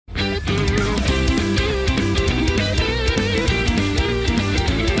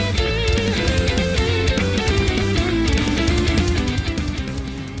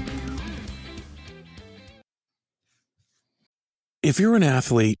If you're an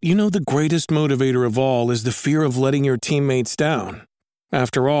athlete, you know the greatest motivator of all is the fear of letting your teammates down.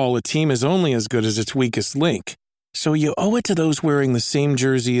 After all, a team is only as good as its weakest link. So you owe it to those wearing the same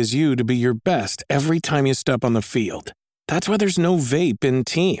jersey as you to be your best every time you step on the field. That's why there's no vape in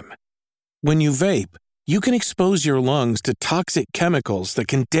team. When you vape, you can expose your lungs to toxic chemicals that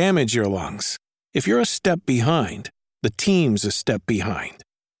can damage your lungs. If you're a step behind, the team's a step behind.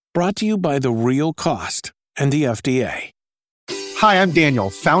 Brought to you by The Real Cost and the FDA. Hi, I'm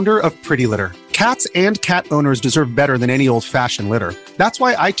Daniel, founder of Pretty Litter. Cats and cat owners deserve better than any old-fashioned litter. That's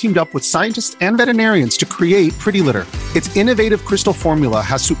why I teamed up with scientists and veterinarians to create Pretty Litter. Its innovative crystal formula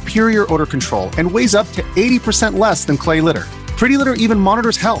has superior odor control and weighs up to 80% less than clay litter. Pretty Litter even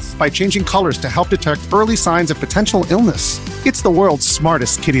monitors health by changing colors to help detect early signs of potential illness. It's the world's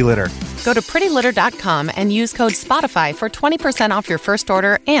smartest kitty litter. Go to prettylitter.com and use code SPOTIFY for 20% off your first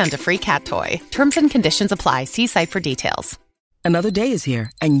order and a free cat toy. Terms and conditions apply. See site for details. Another day is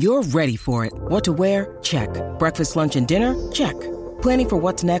here, and you're ready for it. What to wear? Check. Breakfast, lunch, and dinner? Check. Planning for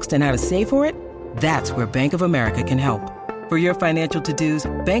what's next and how to save for it? That's where Bank of America can help. For your financial to-dos,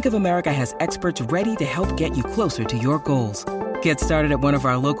 Bank of America has experts ready to help get you closer to your goals. Get started at one of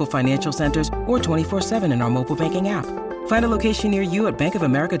our local financial centers or 24/7 in our mobile banking app. Find a location near you at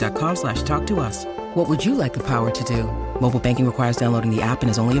bankofamerica.com/talktous. What would you like the power to do? Mobile banking requires downloading the app and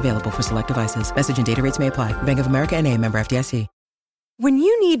is only available for select devices. Message and data rates may apply. Bank of America N.A., member FDIC. When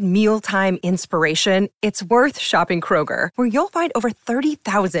you need mealtime inspiration, it's worth shopping Kroger, where you'll find over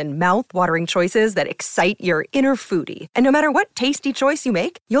 30,000 mouth-watering choices that excite your inner foodie. And no matter what tasty choice you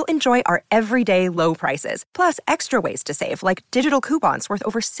make, you'll enjoy our everyday low prices, plus extra ways to save, like digital coupons worth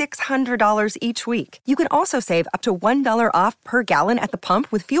over $600 each week. You can also save up to $1 off per gallon at the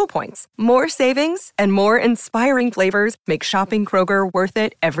pump with fuel points. More savings and more inspiring flavors make shopping Kroger worth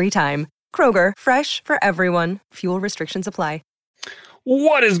it every time. Kroger, fresh for everyone. Fuel restrictions apply.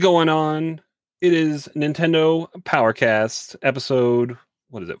 What is going on? It is Nintendo Powercast episode,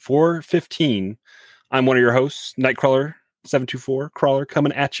 415. I'm one of your hosts, Nightcrawler724, Crawler,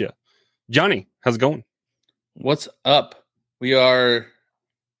 coming at you. Johnny, how's it going? What's up? We are...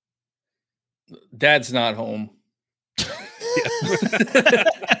 Dad's not home.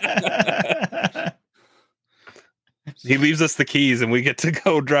 He leaves us the keys and we get to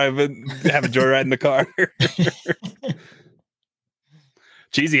go drive and have a joyride in the car.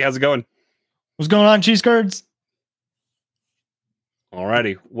 Cheesy, how's it going? What's going on, cheese curds?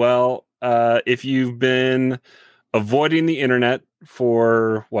 Alrighty. Well, if you've been avoiding the internet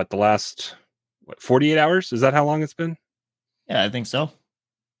for the last 48 hours? Is that how long it's been? Yeah, I think so.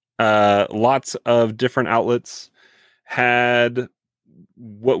 Lots of different outlets had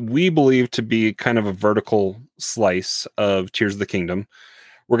what we believe to be kind of a vertical slice of Tears of the Kingdom.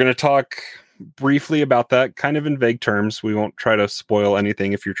 We're going to talk briefly about that, kind of in vague terms. We won't try to spoil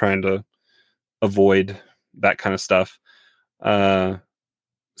anything if you're trying to avoid that kind of stuff.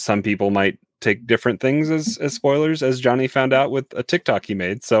 Some people might take different things as spoilers, as Johnny found out with a TikTok he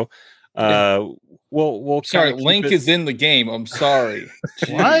made. So we'll sorry, Link is in the game. I'm sorry.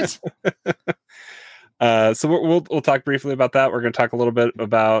 What? So we'll talk briefly about that. We're going to talk a little bit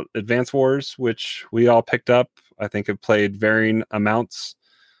about Advance Wars, which we all picked up. I think have played varying amounts.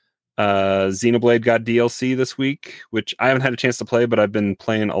 Xenoblade got DLC this week, which I haven't had a chance to play, but I've been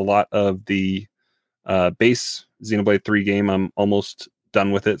playing a lot of the base Xenoblade 3 game. I'm almost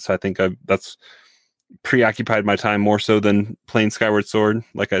done with it, so I think that's preoccupied my time more so than playing Skyward Sword,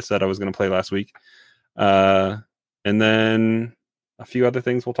 like I said I was going to play last week. And then a few other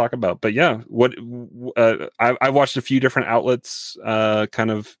things we'll talk about. But yeah, I watched a few different outlets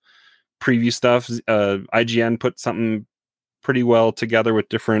kind of preview stuff. IGN put something pretty well together with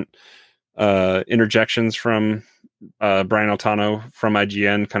different interjections from Brian Altano from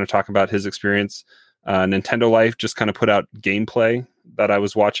IGN, kind of talk about his experience. Nintendo Life just kind of put out gameplay that I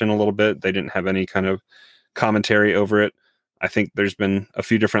was watching a little bit. They didn't have any kind of commentary over it. I think there's been a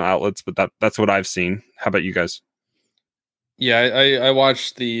few different outlets, but that's what I've seen. How about you guys? Yeah, I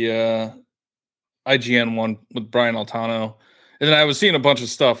watched the IGN one with Brian Altano, and then I was seeing a bunch of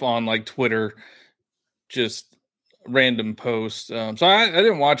stuff on like Twitter, just random posts. So I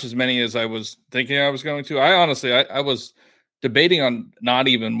didn't watch as many as I was thinking I was going to. I honestly, I was debating on not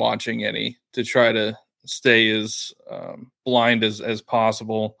even watching any to try to stay as blind as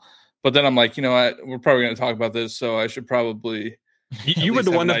possible. But then I'm like, you know what? We're probably going to talk about this, so I should probably. You were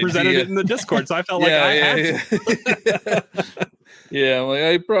the one that presented it in the Discord, so I felt like I had to. Yeah,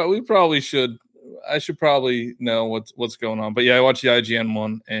 like we probably should. I should probably know what's going on. But yeah, I watched the IGN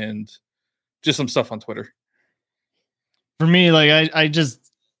one and just some stuff on Twitter. For me, like I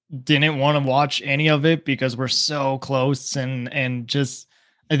just didn't want to watch any of it because we're so close, and just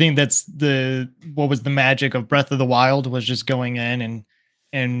I think that's what was the magic of Breath of the Wild, was just going in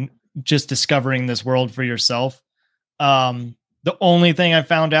and just discovering this world for yourself. The only thing I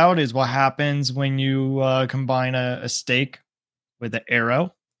found out is what happens when you combine a stake with an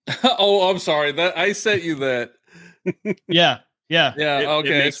arrow. Oh, I'm sorry. That I sent you that. Yeah.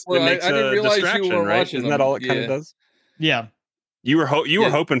 Okay. It makes I didn't realize distraction, you were right? watching Isn't them. that all it kind of does? Yeah. You were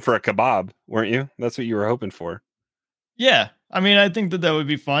hoping for a kebab, weren't you? That's what you were hoping for. Yeah. I mean, I think that would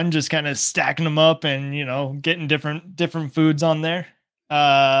be fun, just kind of stacking them up and, getting different foods on there.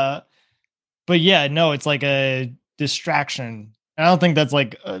 But yeah, no, it's like a distraction. I don't think that's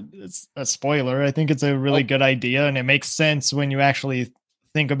like it's a spoiler. I think it's a really good idea, and it makes sense when you actually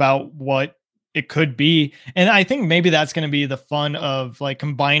think about what it could be. And I think maybe that's going to be the fun of like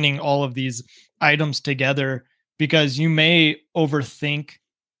combining all of these items together, because you may overthink,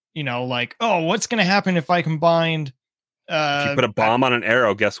 like, oh, what's going to happen if I combined if you put a bomb on an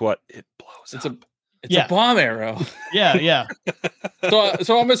arrow, guess what? It blows it's up. It's a bomb arrow. Yeah.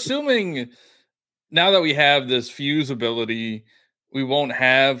 So I'm assuming now that we have this fuse ability, we won't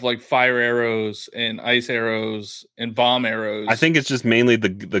have like fire arrows and ice arrows and bomb arrows. I think it's just mainly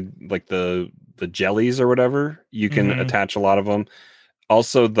the jellies or whatever. You can attach a lot of them.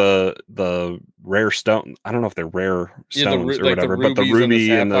 Also, the rare stone. I don't know if they're rare stones or whatever, but the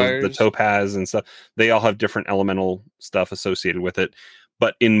ruby and the topaz and stuff. They all have different elemental stuff associated with it,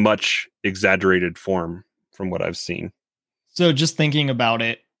 but in much exaggerated form from what I've seen. So just thinking about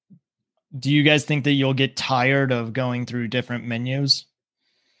it, do you guys think that you'll get tired of going through different menus?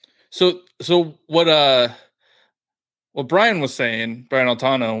 So what Brian was saying, Brian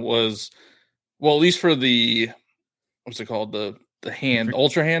Altano, was, well, at least for the, what's it called? The hand,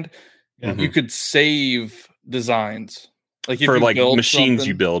 ultra hand, you could save designs. Like if for you like build machines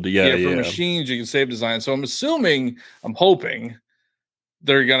you build. Yeah. For machines you can save designs. So I'm hoping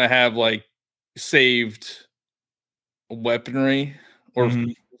they're gonna have like saved weaponry or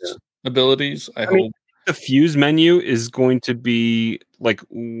abilities. I hope the fuse menu is going to be like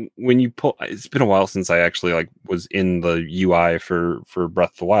when you pull. It's been a while since I actually like was in the UI for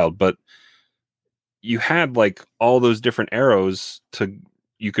Breath of the Wild, but you had like all those different arrows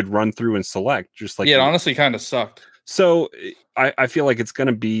you could run through and select, just like it honestly kind of sucked. So I feel like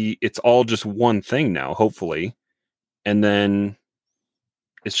it's all just one thing now, hopefully, and then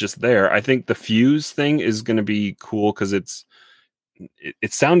it's just there. I think the fuse thing is going to be cool because it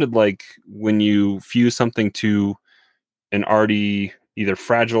sounded like when you fuse something to an already either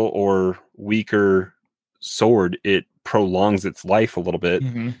fragile or weaker sword, it prolongs its life a little bit.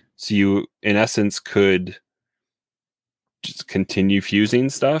 So you, in essence, could just continue fusing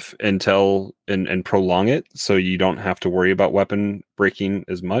stuff until and prolong it, so you don't have to worry about weapon breaking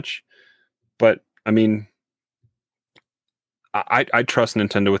as much. But I mean, I trust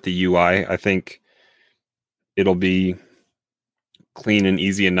Nintendo with the UI. I think it'll be clean and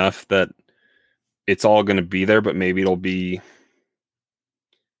easy enough that it's all going to be there, but maybe it'll be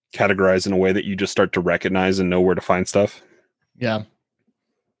categorized in a way that you just start to recognize and know where to find stuff.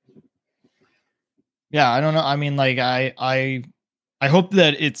 Yeah, I don't know. I mean, like I hope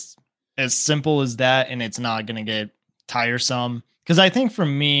that it's as simple as that and it's not going to get tiresome, because I think for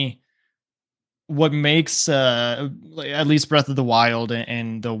me, what makes at least Breath of the Wild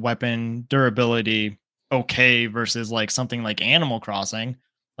and the weapon durability okay versus like something like Animal Crossing.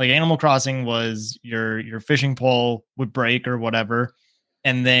 Like Animal Crossing was your fishing pole would break or whatever,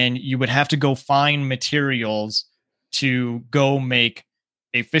 and then you would have to go find materials to go make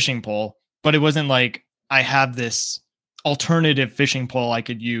a fishing pole. But it wasn't like I have this alternative fishing pole I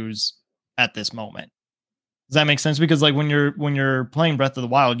could use at this moment. Does that make sense? Because like when you're playing Breath of the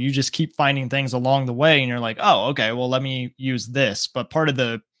Wild, you just keep finding things along the way and you're like, oh, okay, well, let me use this. But part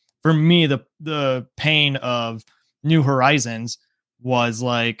of for me, the pain of New Horizons was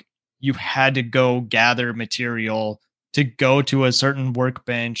like you had to go gather material to go to a certain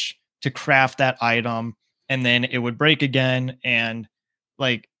workbench to craft that item, and then it would break again. And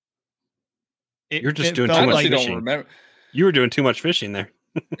like, you're just doing too much fishing. You were doing too much fishing there.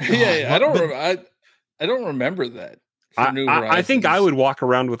 I don't remember. I don't remember that. I think I would walk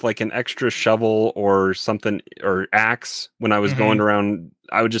around with like an extra shovel or something, or axe when I was going around.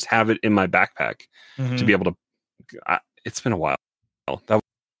 I would just have it in my backpack to be able to. It's been a while.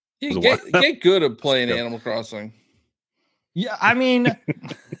 Get good at playing Animal Crossing. Yeah, I mean,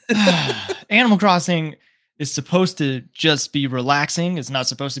 Animal Crossing is supposed to just be relaxing. It's not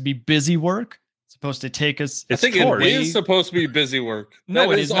supposed to be busy work. supposed to take us. I think it is supposed to be busy work. No,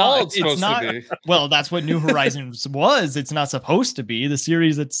 that it is all not. it's supposed to be. Well, that's what New Horizons was. It's not supposed to be. The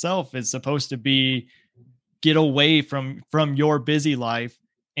series itself is supposed to be get away from your busy life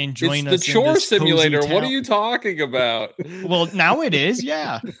and join us. It's the chore simulator. What What are you talking about? Well, now it is.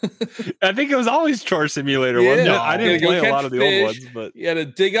 Yeah. I think it was always chore simulator. Wasn't it? I didn't play a lot of the old ones, but you had to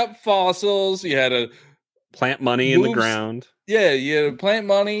dig up fossils. You had to plant money in the ground. Yeah, you had to plant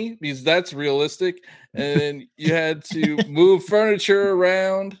money because that's realistic. And you had to move furniture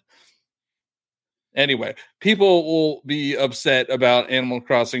around. Anyway, people will be upset about Animal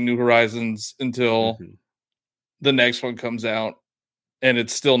Crossing New Horizons until the next one comes out, and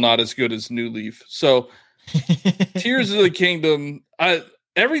it's still not as good as New Leaf. So, Tears of the Kingdom,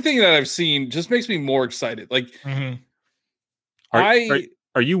 everything that I've seen just makes me more excited. Like,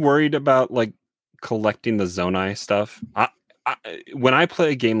 are you worried about like collecting the Zonai stuff? When I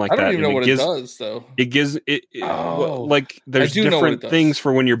play a game like that, I don't even know what it does, though. It gives it like there's different things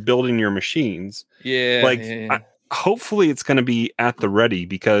for when you're building your machines. Yeah, like hopefully it's going to be at the ready,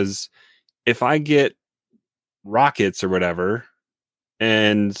 because if I get rockets or whatever,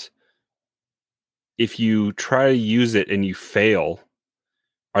 and if you try to use it and you fail,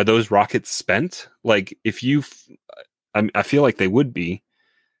 are those rockets spent? Like if you, I feel like they would be.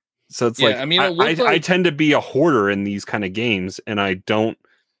 So it's like, I mean, I tend to be a hoarder in these kind of games, and I don't.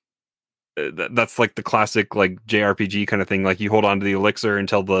 That's like the classic like JRPG kind of thing. Like you hold on to the elixir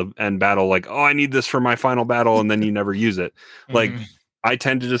until the end battle. Like, oh, I need this for my final battle, and then you never use it. Like I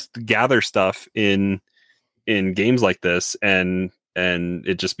tend to just gather stuff in games like this, and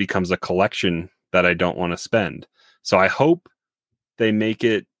it just becomes a collection that I don't want to spend. So I hope they make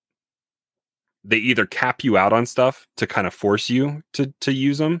it. They either cap you out on stuff to kind of force you to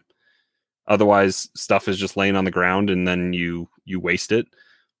use them. Otherwise, stuff is just laying on the ground and then you waste it.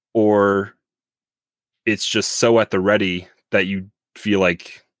 Or it's just so at the ready that you feel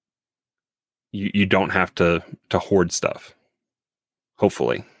like you don't have to hoard stuff.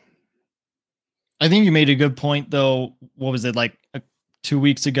 Hopefully. I think you made a good point, though. What was it, like 2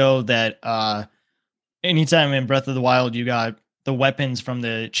 weeks ago, that anytime in Breath of the Wild you got the weapons from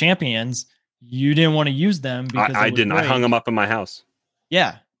the champions, you didn't want to use them because I didn't. I hung them up in my house.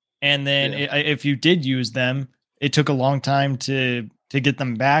 Yeah. And then if you did use them, it took a long time to get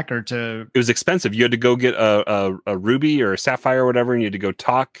them back, or to. It was expensive. You had to go get a ruby or a sapphire or whatever, and you had to go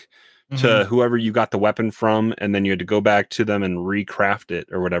talk to whoever you got the weapon from, and then you had to go back to them and recraft it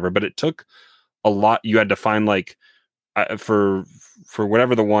or whatever. But it took a lot. You had to find like for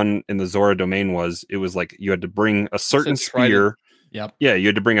whatever the one in the Zora domain was. It was like you had to bring a certain spear. Yep. Yeah, you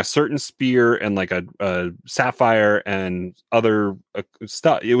had to bring a certain spear and like a sapphire and other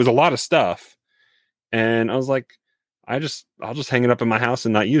stuff. It was a lot of stuff, and I was like, I'll just hang it up in my house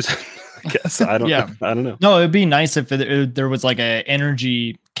and not use it. I guess I don't. I don't know. No, it'd be nice if there was like a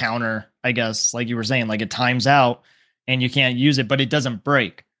energy counter. I guess, like you were saying, like it times out and you can't use it, but it doesn't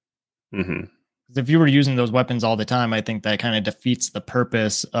break. Mm-hmm. If you were using those weapons all the time, I think that kind of defeats the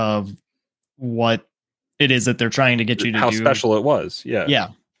purpose of what it is that they're trying to get you to do. How special it was. Yeah.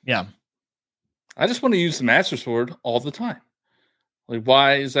 I just want to use the Master Sword all the time. Like,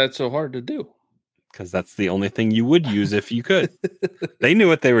 why is that so hard to do? Because that's the only thing you would use if you could. They knew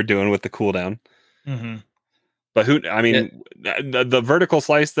what they were doing with the cooldown. Mm-hmm. But the vertical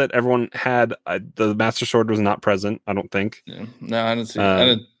slice that everyone had, the Master Sword was not present, I don't think. Yeah. No, I didn't see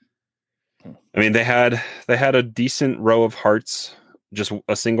I mean, they had a decent row of hearts, just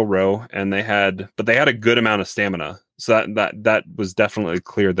a single row, and they had a good amount of stamina. So that was definitely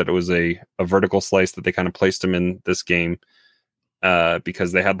clear that it was a vertical slice that they kind of placed them in this game,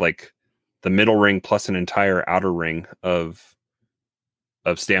 because they had like the middle ring plus an entire outer ring of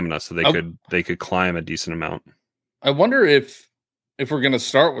stamina, so they could climb a decent amount. I wonder if we're gonna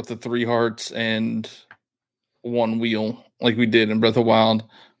start with the 3 hearts and 1 wheel like we did in Breath of the Wild,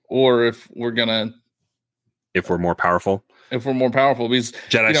 or if we're more powerful. If we're more powerful, because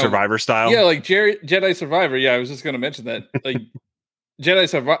Jedi Survivor style. Yeah, like Jedi Survivor. Yeah, I was just going to mention that. Like Jedi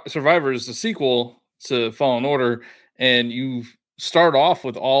Survivor is the sequel to Fallen Order, and you start off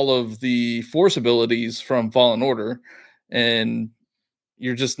with all of the Force abilities from Fallen Order, and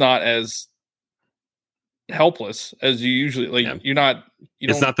you're just not as helpless as you usually like. Yeah. You're not.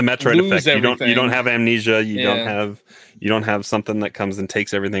 It's not the Metroid effect. You don't have amnesia. You don't have something that comes and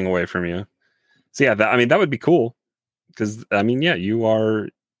takes everything away from you. So yeah, that would be cool. Because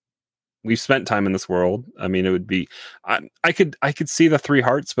we've spent time in this world. I mean, it would be, I could see the 3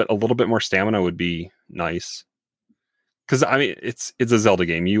 hearts, but a little bit more stamina would be nice. Because I mean, it's a Zelda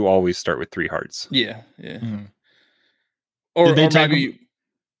game. You always start with 3 hearts. Yeah. Mm-hmm. Or maybe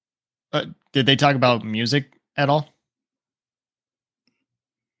Did they talk about music at all?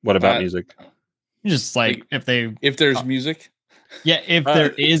 What about music? Just like if there's music. Yeah, if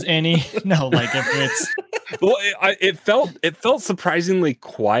there is any. No, like if it's. Well, it felt surprisingly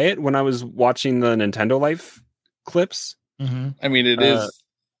quiet when I was watching the Nintendo Life clips. Mm-hmm. I mean, it is.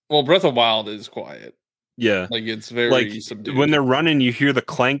 Well, Breath of Wild is quiet. Yeah, like it's very subdued. When they're running, you hear the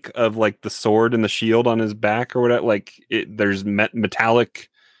clank of like the sword and the shield on his back or whatever. Like there's metallic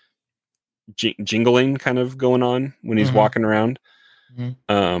jingling kind of going on when he's walking around.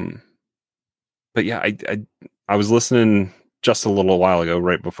 Mm-hmm. But yeah, I was listening just a little while ago,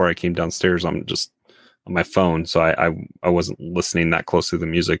 right before I came downstairs. I'm just on my phone, so I wasn't listening that closely to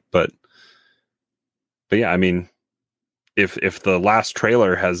the music, but yeah, I mean, if the last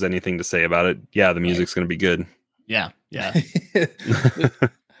trailer has anything to say about it, yeah, the music's going to be good. Yeah.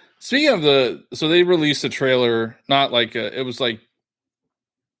 Speaking of so they released a trailer, not like it was like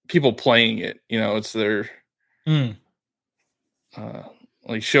people playing it. It's their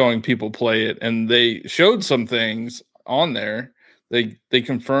like showing people play it, and they showed some things on there. They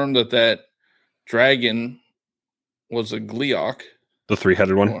confirmed that dragon was a Gleeok, the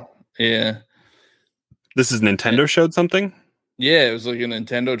 3-headed one. Yeah. This is Nintendo showed something? Yeah, it was like a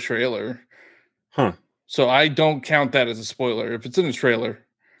Nintendo trailer. Huh. So I don't count that as a spoiler if it's in a trailer.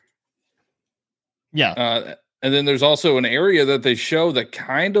 Yeah. And then there's also an area that they show that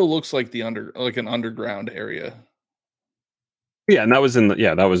kind of looks like an underground area. Yeah, and that was in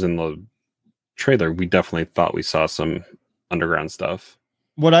the trailer. We definitely thought we saw some underground stuff.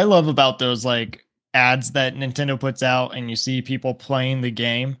 What I love about those like ads that Nintendo puts out and you see people playing the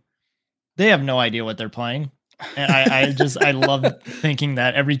game, they have no idea what they're playing. And I love thinking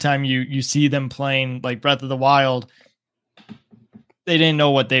that every time you see them playing like Breath of the Wild, they didn't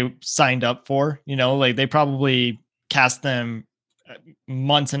know what they signed up for. Like they probably cast them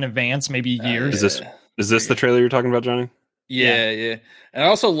months in advance, maybe years. Is this the trailer you're talking about, Johnny? Yeah. And I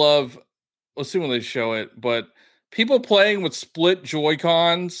also love, let's see when they show it, but people playing with split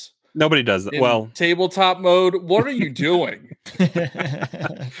Joy-Cons. Nobody does that. Well, tabletop mode. What are you doing?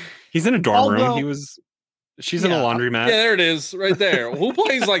 He's in a dorm room. She's in a laundromat. Yeah, there it is, right there. Who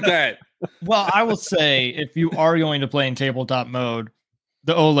plays like that? Well, I will say, if you are going to play in tabletop mode,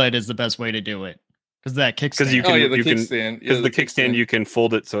 the OLED is the best way to do it because that kickstand. Because you can kickstand. Because the kickstand you can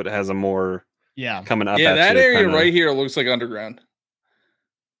fold it so it has a more coming up. Yeah, that area right here looks like underground.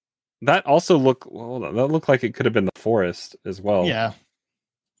 That also that looked like it could have been the forest as well. Yeah.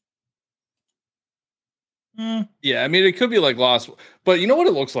 Yeah, I mean it could be like Lost, but you know what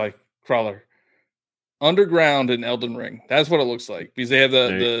it looks like, Crawler? Underground in Elden Ring. That's what it looks like because they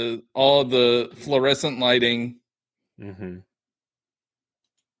have all the fluorescent lighting. Mm-hmm.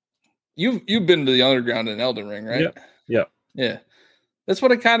 You've been to the underground in Elden Ring, right? Yeah. That's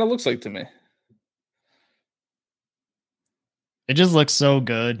what it kind of looks like to me. It just looks so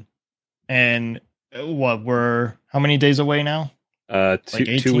good. And we're how many days away now?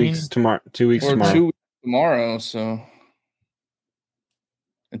 2 weeks tomorrow. 2 weeks tomorrow. 2 weeks tomorrow. So,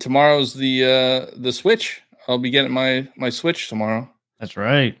 and tomorrow's the Switch. I'll be getting my Switch tomorrow. That's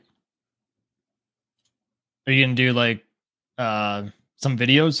right. Are you gonna do like some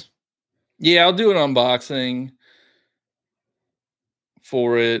videos? Yeah, I'll do an unboxing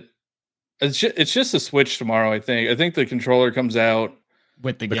for it. It's just a Switch tomorrow. I think the controller comes out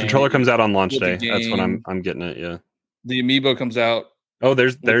with the controller comes out on launch day. That's when I'm getting it. Yeah. The amiibo comes out. Oh,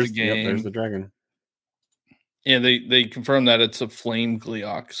 there's the dragon. Yeah, they confirmed that it's a flame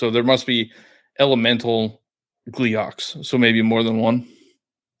Gleeok. So there must be elemental Gleeoks. So maybe more than one.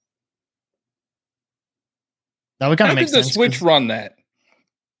 That would kind of make sense. How did the Switch run that?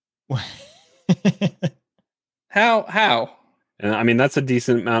 How? And I mean, that's a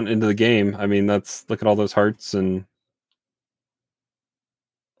decent amount into the game. I mean, look at all those hearts and.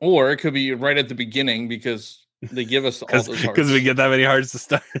 Or it could be right at the beginning because they give us all those hearts. Because we get that many hearts to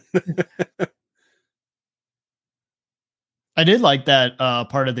start. I did like that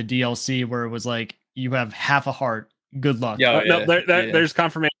part of the DLC where it was like, you have half a heart. Good luck. There's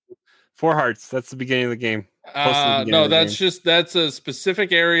confirmation. 4 hearts. That's the beginning of the game. No, that's a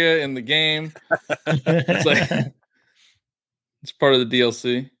specific area in the game. It's part of the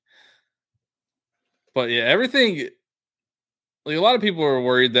DLC. But yeah, everything. Like, a lot of people were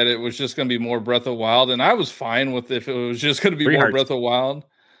worried that it was just going to be more Breath of Wild, and I was fine with if it was just going to be 3 more hearts. Breath of Wild.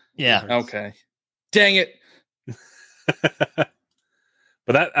 Yeah. Okay. Dang it. But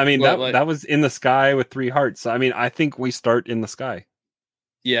that was in the sky with 3 hearts. I mean, I think we start in the sky.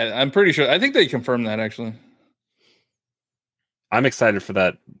 Yeah, I'm pretty sure. I think they confirmed that actually. I'm excited for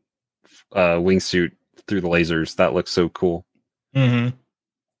that wingsuit through the lasers. That looks so cool. Mm-hmm.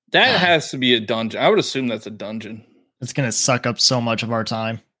 That has to be a dungeon. I would assume that's a dungeon. It's gonna suck up so much of our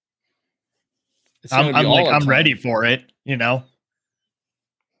time. I'm ready for it, you know.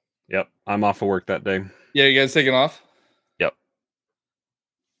 Yep, I'm off of work that day. Yeah, you guys taking off? Yep.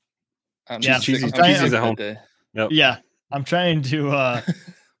 Cheesy's at home. Yep. Yeah, I'm trying to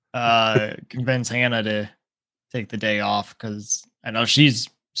convince Hannah to take the day off because I know she's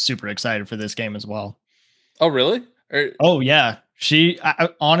super excited for this game as well. Oh, really? Oh, yeah.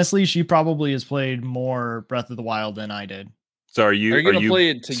 Honestly, she probably has played more Breath of the Wild than I did. So are you going to play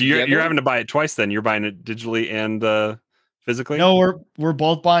it together? So you're having to buy it twice then. You're buying it digitally and physically? No, we're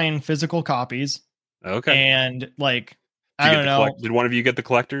both buying physical copies. Okay. And like, I don't know. Did one of you get the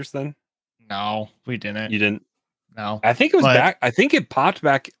collectors then? No, we didn't. You didn't? No. I think it was back. I think it popped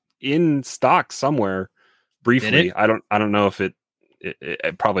back in stock somewhere briefly. I don't know if it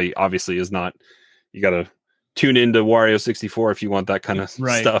probably obviously is not. You got to tune into Wario 64 if you want that kind of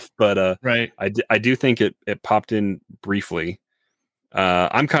stuff. But I do think it popped in briefly.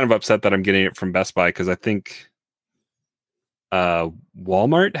 I'm kind of upset that I'm getting it from Best Buy because I think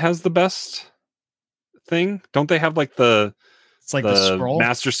Walmart has the best thing. Don't they have like the scroll?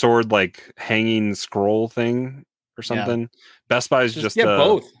 Master Sword like hanging scroll thing or something? Yeah. Best Buy is just get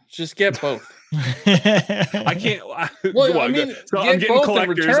both. Just get both. I can't. Well, I mean, so I'm getting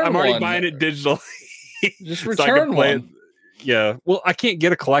collectors. I'm already buying it digitally. Just return one. Yeah. Well, I can't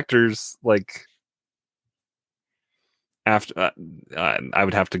get a collector's like after. I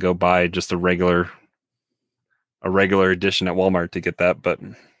would have to go buy just a regular edition at Walmart to get that. But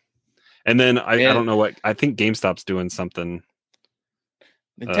and then I don't know what I think GameStop's doing something.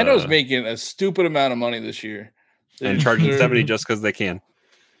 Nintendo's making a stupid amount of money this year and charging $70 just because they can.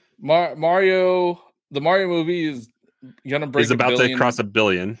 Mario, the Mario movie is gonna break. Is about to cross $1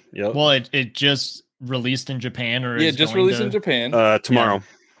 billion. Yep. Well, it just released in Japan, or just released in Japan tomorrow.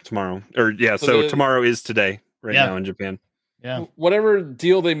 Tomorrow, or so tomorrow is today now in Japan. Yeah, whatever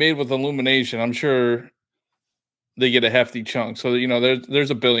deal they made with Illumination, I'm sure they get a hefty chunk. So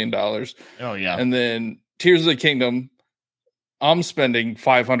there's $1 billion. Oh yeah, and then Tears of the Kingdom, I'm spending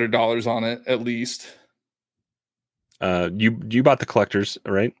 $500 on it at least. You bought the collectors,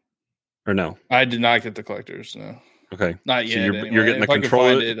 right? Or no? I did not get the collectors. No. Okay. Not yet. So you're getting the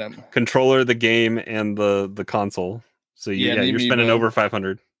controller, the game, and the console. So you're spending over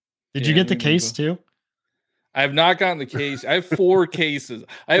 $500. Did you get the case too? I have not gotten the case. I have 4 cases.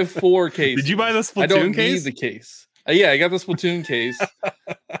 Did you buy the Splatoon case? I don't need the case. I got the Splatoon case.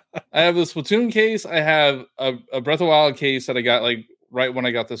 I have the Splatoon case. I have a Breath of the Wild case that I got like right when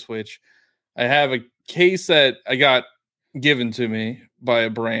I got the Switch. I have a case that I got given to me by a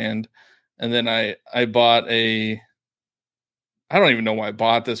brand, and then I bought I don't even know why I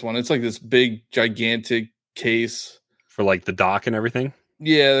bought this one. It's like this big gigantic case for like the dock and everything.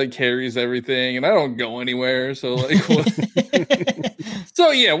 Yeah, that carries everything, and I don't go anywhere. So like, what's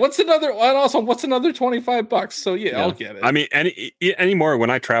another $25? So I'll get it. I mean, anymore when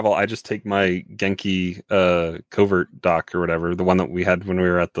I travel, I just take my Genki covert dock or whatever, the one that we had when we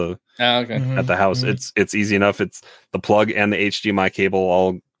were at the at the house. Mm-hmm. It's easy enough. It's the plug and the HDMI cable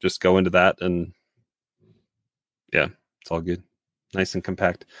all just go into that, and it's all good. Nice and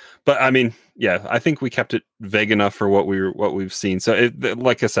compact. But I mean, I think we kept it vague enough for what we've seen. So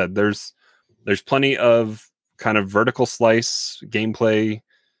like I said, there's plenty of kind of vertical slice gameplay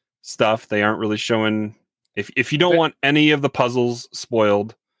stuff. They aren't really showing if you don't want any of the puzzles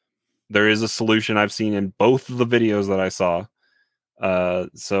spoiled, there is a solution I've seen in both of the videos that I saw.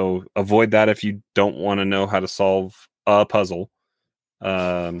 So avoid that if you don't want to know how to solve a puzzle.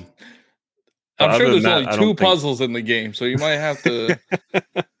 I'm sure there's only 2 puzzles in the game, so you might have to.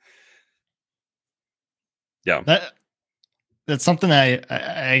 That's something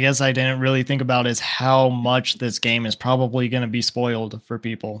I guess I didn't really think about is how much this game is probably going to be spoiled for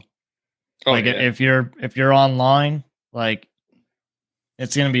people. If you're online, like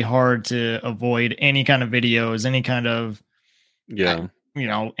it's going to be hard to avoid any kind of videos, any kind of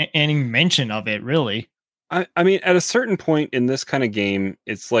any mention of it. Really, I mean, at a certain point in this kind of game,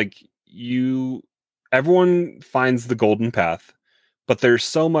 it's like. Everyone finds the golden path, but there's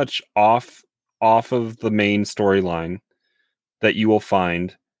so much off of the main storyline that you will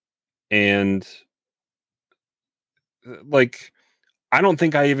find. And like, I don't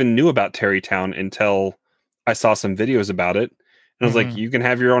think I even knew about Terrytown until I saw some videos about it. And I was like, you can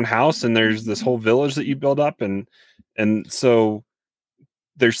have your own house and there's this whole village that you build up. And so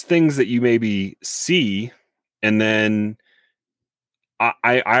there's things that you maybe see, and then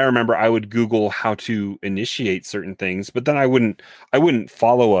I remember I would Google how to initiate certain things, but then I wouldn't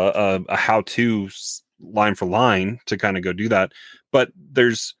follow a how-to line for line to kind of go do that. But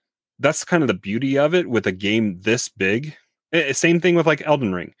there's that's kind of the beauty of it with a game this big. Same thing with like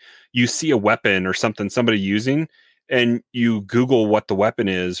Elden Ring. You see a weapon or something somebody using, and you Google what the weapon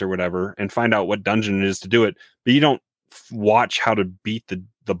is or whatever, and find out what dungeon it is to do it. But you don't watch how to beat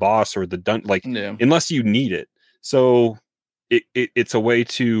the boss or the unless you need it. So it's a way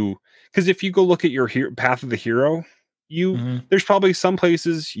to, because if you go look at your path of the hero, there's probably some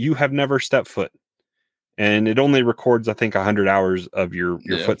places you have never stepped foot, and it only records, I think, 100 hours of your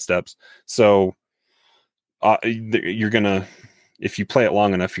footsteps. So you're gonna, if you play it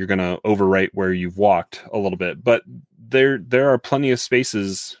long enough, you're gonna overwrite where you've walked a little bit. But there are plenty of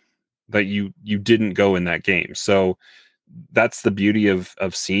spaces that you didn't go in that game. So that's the beauty of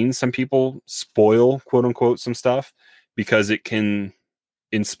seeing some people spoil, quote unquote, some stuff, because it can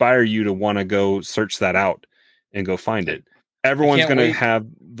inspire you to want to go search that out and go find it. Everyone's going to have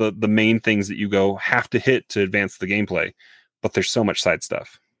the main things that you have to hit to advance the gameplay, but there's so much side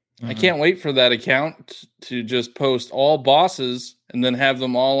stuff. I can't wait for that account to just post all bosses and then have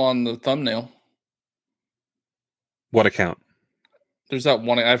them all on the thumbnail. What account? There's that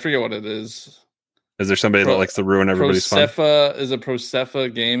one. I forget what it is. Is there somebody that likes to ruin everybody's fun? Is it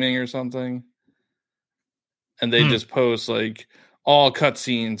Procefa Gaming or something? And they just post like all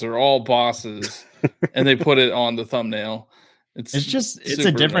cutscenes or all bosses, and they put it on the thumbnail. It's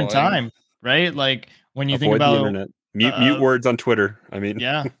a different time, right? Like when you think about the internet, mute words on Twitter. I mean,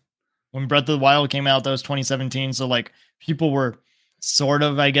 yeah. When Breath of the Wild came out, that was 2017. So like people were sort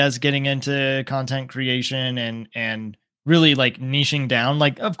of, I guess, getting into content creation and really like niching down.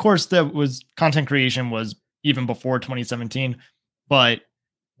 Like, of course, that was content creation was even before 2017, but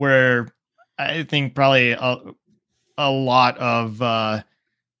where I think probably a lot of I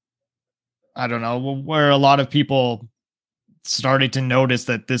don't know, where a lot of people started to notice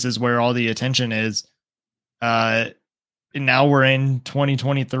that this is where all the attention is. And now we're in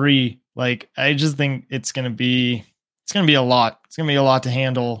 2023. Like, I just think it's gonna be a lot. It's gonna be a lot to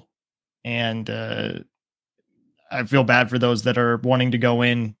handle, and I feel bad for those that are wanting to go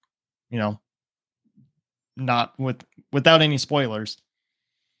in, not without any spoilers.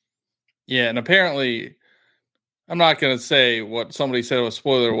 Yeah, and apparently, I'm not going to say what somebody said a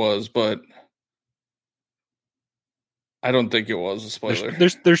spoiler was, but I don't think it was a spoiler.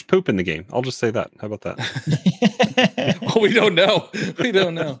 There's poop in the game. I'll just say that. How about that? Well, we don't know. We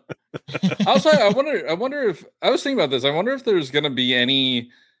don't know. I wonder if I was thinking about this. I wonder if there's going to be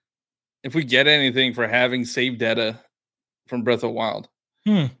if we get anything for having save data from Breath of the Wild.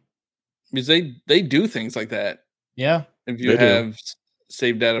 Because they do things like that. Yeah. If you have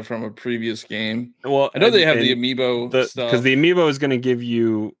save data from a previous game. Well, I know they have the amiibo stuff. Because the amiibo is going to give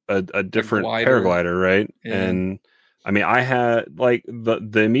you a different paraglider, right? Yeah. And I mean, I had like the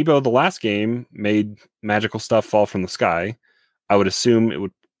amiibo, the last game made magical stuff fall from the sky. I would assume it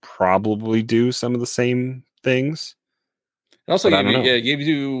would probably do some of the same things. It also give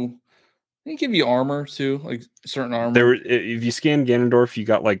you armor too, like certain armor. If you scan Ganondorf, you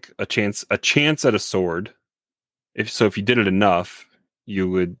got like a chance at a sword. If you did it enough, you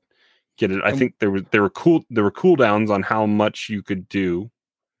would get it. I think there were cooldowns on how much you could do.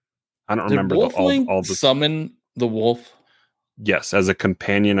 I don't remember all the summon the wolf. Yes, as a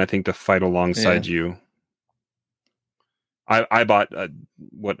companion, I think, to fight alongside you. I bought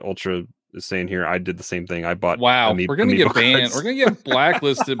what Ultra is saying here. I did the same thing. I bought. Wow, we're gonna get banned. We're gonna get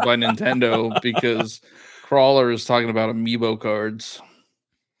blacklisted by Nintendo because Crawler is talking about amiibo cards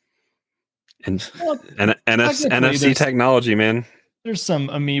and NFC technology, man. There's some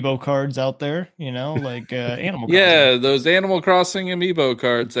amiibo cards out there, like Animal Crossing. Yeah, those Animal Crossing amiibo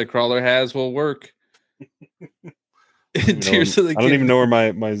cards that Crawler has will work. I don't even know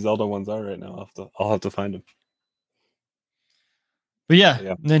where my Zelda ones are right now. I'll have to find them. But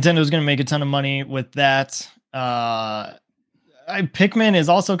yeah, Nintendo's going to make a ton of money with that. Pikmin is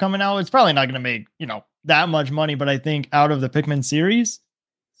also coming out. It's probably not going to make, that much money, but I think out of the Pikmin series,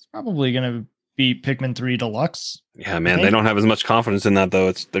 it's probably going to be Pikmin 3 Deluxe. Yeah, man, they don't have as much confidence in that,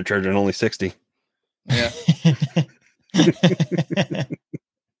 though. They're charging only $60. Yeah.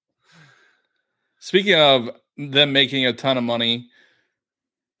 Speaking of them making a ton of money,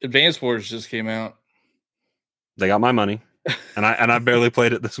 Advance Wars just came out. They got my money. And I barely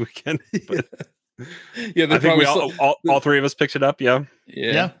played it this weekend. But yeah, I think we all three of us picked it up. Yeah.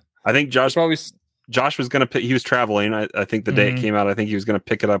 I think Josh was going to. He was traveling. I think the day it came out, I think he was going to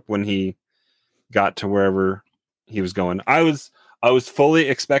pick it up when he got to wherever he was going. I was fully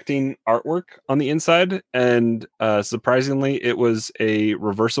expecting artwork on the inside, and surprisingly, it was a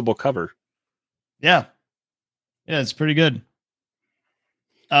reversible cover. Yeah, it's pretty good.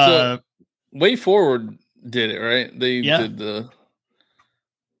 So, Way Forward did it, right? They did the.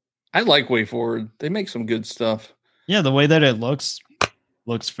 I like Way Forward. They make some good stuff. Yeah, the way that it looks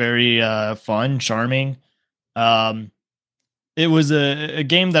very fun, charming. It was a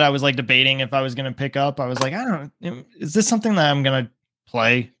game that I was like debating if I was going to pick up. I was like, I don't know, is this something that I'm going to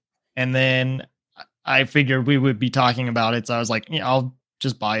play? And then I figured we would be talking about it, so I was like, yeah, I'll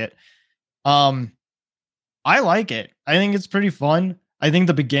just buy it. I like it. I think it's pretty fun. I think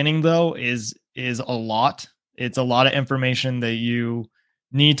the beginning though is a lot. It's a lot of information that you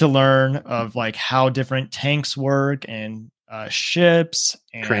need to learn of like how different tanks work and ships,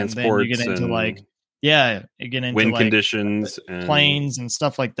 and transports, then you get into like you get into wind like conditions and planes and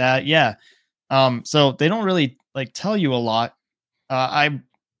stuff like that. Yeah. So they don't really like tell you a lot. I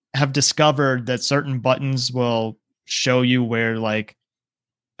have discovered that certain buttons will show you where like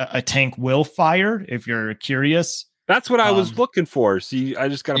a tank will fire if you're curious. That's what I was looking for. See, I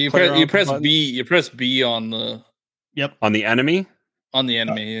just got to you press B. You press B on the on the enemy. On the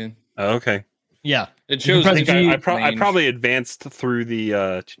enemy. Oh, okay. Yeah, it shows. I probably advanced through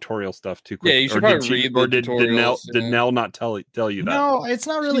the tutorial stuff too quick. Yeah, you should probably read the tutorials. Did Nell not tell you that? No, it's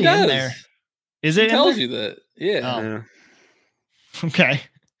not really in there. Is it? It tells you that. Yeah. Oh. Okay.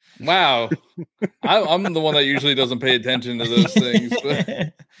 Wow. I'm the one that usually doesn't pay attention to those things.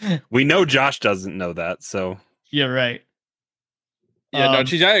 But... We know Josh doesn't know that, so yeah, right. Yeah, no,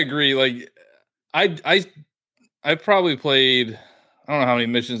 geez, I agree. Like, I probably played. I don't know how many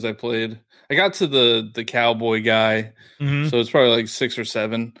missions I played. I got to the cowboy guy, so it's probably like 6 or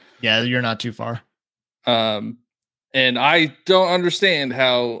 7. Yeah, you're not too far. And I don't understand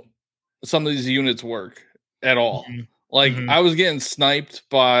how some of these units work at all. Like I was getting sniped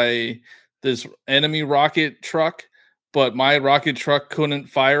by this enemy rocket truck, but my rocket truck couldn't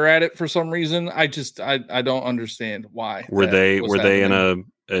fire at it for some reason. I don't understand why. Were they in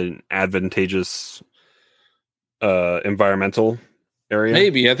an advantageous environmental area?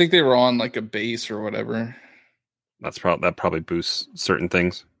 Maybe. I think they were on like a base or whatever. That probably boosts certain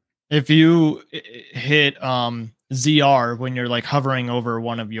things. If you hit ZR when you're like hovering over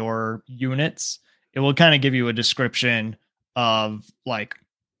one of your units, it will kind of give you a description of like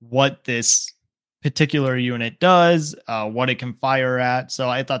what this particular unit does, what it can fire at. So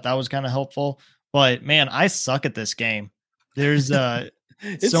I thought that was kind of helpful. But man, I suck at this game. There's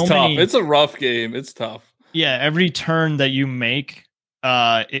it's so tough. It's a rough game. It's tough. Yeah, every turn that you make,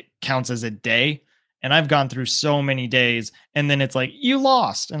 it counts as a day. And I've gone through so many days, and then it's like, you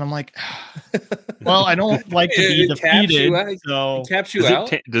lost. And I'm like, well, I don't like to be defeated. So it taps you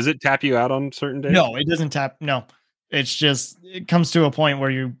out? Does it tap you out on certain days? No, it doesn't tap. No, it's just, it comes to a point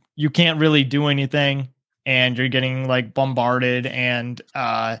where you can't really do anything, and you're getting like bombarded, and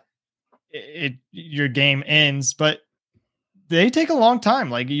your game ends. But they take a long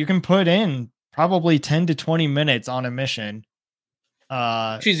time. Like you can put in probably 10 to 20 minutes on a mission.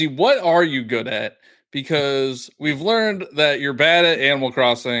 Cheesy, what are you good at? Because we've learned that you're bad at Animal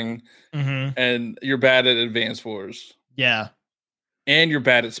Crossing and you're bad at Advance Wars. Yeah. And you're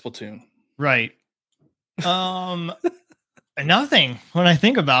bad at Splatoon. Right. Nothing. When I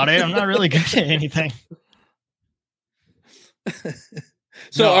think about it, I'm not really good at anything.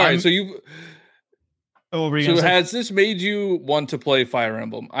 So, all right. So has has this made you want to play Fire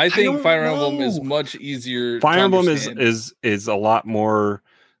Emblem? I think Fire Emblem is much easier. Fire Emblem is a lot more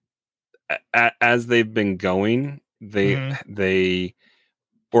as they've been going. They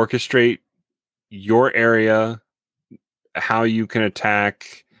orchestrate your area, how you can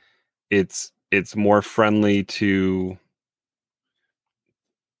attack. It's more friendly to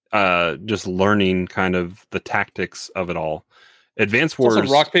just learning kind of the tactics of it all. Advance Wars,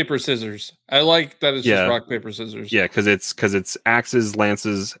 also rock paper scissors. I like that it's just rock paper scissors. Yeah, because it's axes,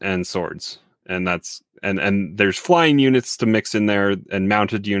 lances, and swords, and that's and there's flying units to mix in there and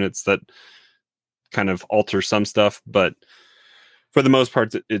mounted units that kind of alter some stuff, but for the most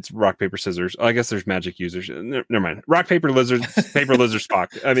part, it's rock paper scissors. I guess there's magic users. Never mind. Rock paper lizard, paper lizard Spock.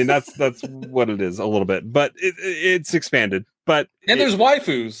 I mean, that's what it is a little bit, but it's expanded. But there's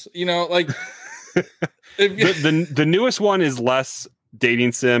waifus. You know, like. The newest one is less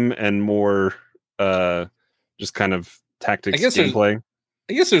dating sim and more just kind of tactics gameplay.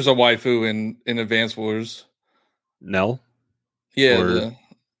 I guess there's a waifu in Advance Wars. Nell? Yeah,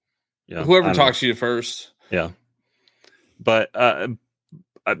 whoever talks to you first. Yeah. But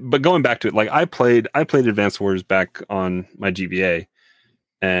going back to it, like I played Advance Wars back on my GBA,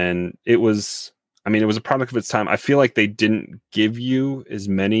 and it was a product of its time. I feel like they didn't give you as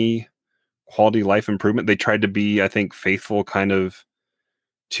many quality life improvement. They tried to be, I think, faithful kind of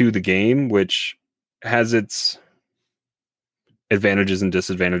to the game, which has its advantages and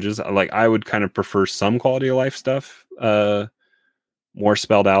disadvantages. Like I would kind of prefer some quality of life stuff more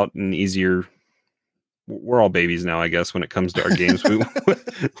spelled out and easier. We're all babies now, I guess, when it comes to our games.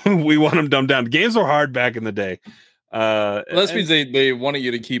 We want them dumbed down. Games were hard back in the day. That means they wanted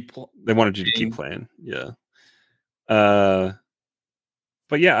you to keep. They wanted you to keep playing. Yeah. But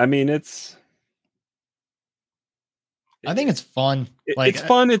yeah, I mean, I think it's fun. It's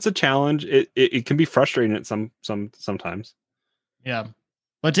fun. It's a challenge. It can be frustrating at sometimes. Yeah.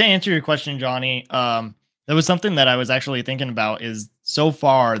 But to answer your question, Johnny, there was something that I was actually thinking about is so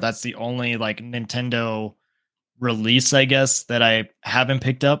far that's the only like Nintendo release, I guess, that I haven't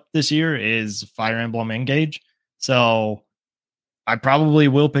picked up this year is Fire Emblem Engage. So I probably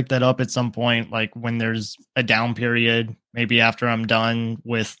will pick that up at some point, like when there's a down period, maybe after I'm done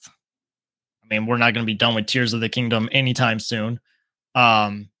with, I mean, we're not going to be done with Tears of the Kingdom anytime soon. So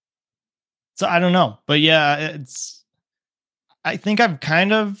I don't know, but yeah, I think I've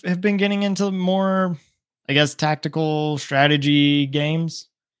kind of have been getting into more, I guess, tactical strategy games.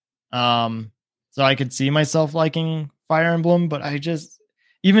 So I could see myself liking Fire Emblem, but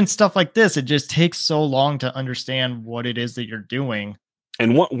even stuff like this, it just takes so long to understand what it is that you're doing.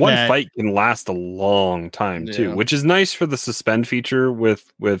 And one fight can last a long time too, which is nice for the suspend feature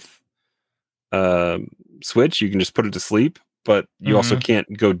with Switch. You can just put it to sleep, but you also can't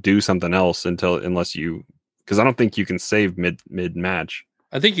go do something else unless you, because I don't think you can save mid match.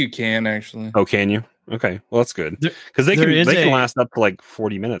 I think you can actually. Oh, can you? Okay, well that's good because they can last up to like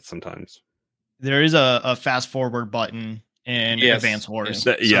 40 minutes sometimes. There is a fast forward button in Advance Wars.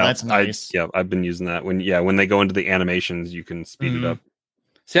 So that's nice. I've been using that when they go into the animations, you can speed it up.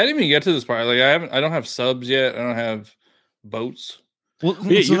 See, I didn't even get to this part. Like I don't have subs yet. I don't have boats. Well,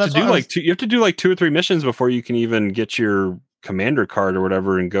 you have to do like 2 or 3 missions before you can even get your commander card or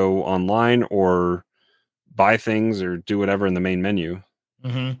whatever and go online or buy things or do whatever in the main menu.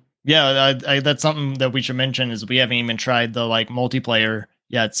 Mm-hmm. Yeah, that's something that we should mention is we haven't even tried the like multiplayer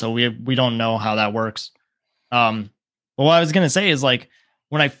yet, so we don't know how that works. But what I was gonna say is like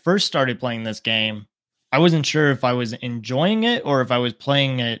when I first started playing this game, I wasn't sure if I was enjoying it or if I was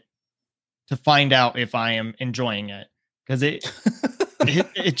playing it to find out if I am enjoying it because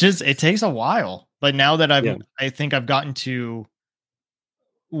it takes a while. But now that I think I've gotten to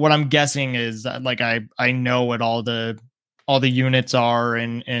what I'm guessing is that, like I know what all the units are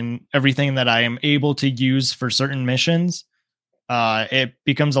and everything that I am able to use for certain missions. It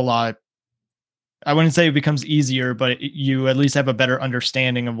becomes a lot. I wouldn't say it becomes easier, but you at least have a better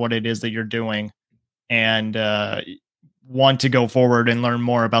understanding of what it is that you're doing and want to go forward and learn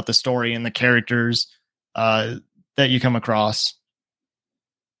more about the story and the characters that you come across.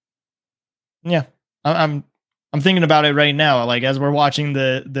 Yeah, I'm thinking about it right now. Like as we're watching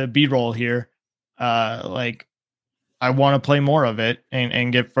the B-roll here, like I want to play more of it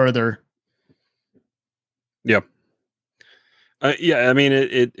and get further. Yep. Yeah, I mean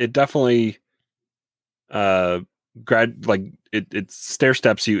it definitely it stair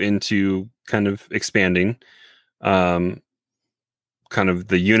steps you into kind of expanding kind of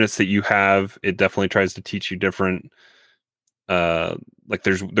the units that you have. It definitely tries to teach you different like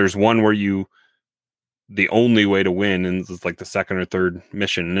there's one where the only way to win, and it's like the second or third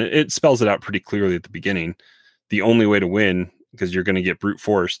mission, and it spells it out pretty clearly at the beginning. The only way to win, because you're going to get brute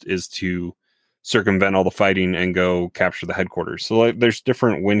forced, is to circumvent all the fighting and go capture the headquarters. So like there's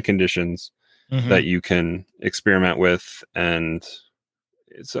different win conditions that you can experiment with, and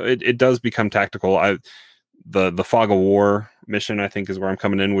so it does become tactical. The Fog of War mission, I think, is where I'm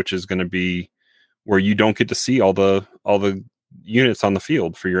coming in, which is going to be where you don't get to see all the units on the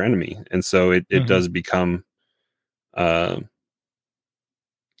field for your enemy, and so it does become kind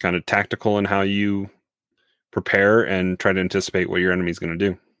of tactical in how you prepare and try to anticipate what your enemy is going to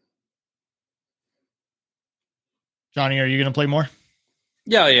do. Johnny, are you going to play more?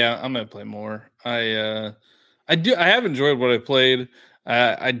 Yeah, I'm going to play more. I have enjoyed what I played.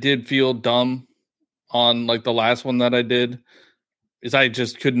 I did feel dumb on like the last one that I did, is I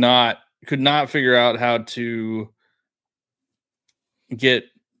just could not figure out how to get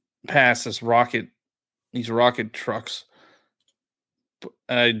past these rocket trucks.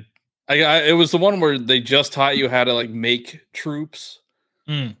 It was the one where they just taught you how to like make troops.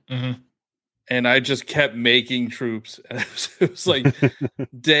 And I just kept making troops. And it was like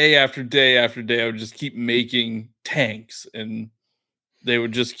day after day after day, I would just keep making tanks and they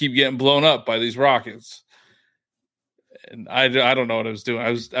would just keep getting blown up by these rockets. And I don't know what I was doing. I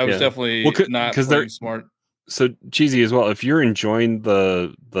was definitely not playing smart. So Cheesy as well. If you're enjoying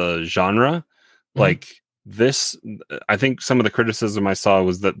the genre, like this, I think some of the criticism I saw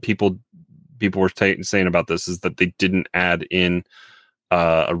was that people were saying about this is that they didn't add in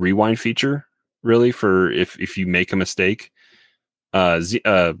a rewind feature really for if you make a mistake. not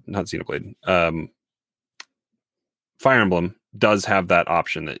Xenoblade. Fire Emblem does have that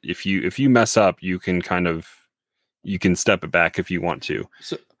option that if you mess up, you can step it back if you want to.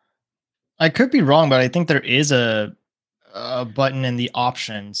 So I could be wrong, but I think there is a button in the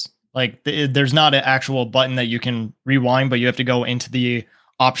options. Like there's not an actual button that you can rewind, but you have to go into the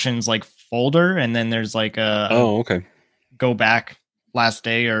options like folder, and then there's like okay, go back last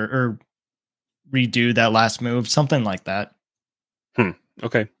day or redo that last move, something like that.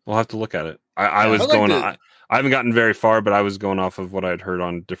 Okay, we'll have to look at it. I haven't gotten very far, but I was going off of what I'd heard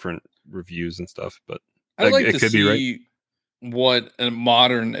on different reviews and stuff. But I'd like to see what a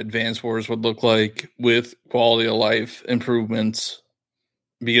modern Advance Wars would look like with quality of life improvements.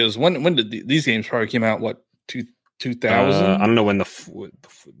 Because when did these games probably came out? What, 2000? I don't know when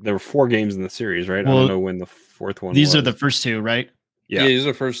there were 4 games in the series, right? Well, I don't know when the 4th one. These are the first 2, right? Yeah, these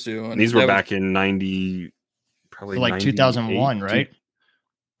are the first 2. And these were back in 90, probably like 2001, right?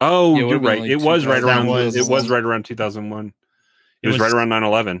 Oh, yeah, you're right. Like it was right around. It was right around 2001. It was right around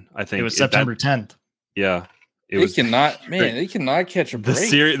 9/11. I think it was September 10th. Yeah, they cannot catch a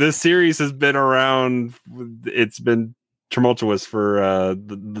break. This series has been around. It's been tumultuous for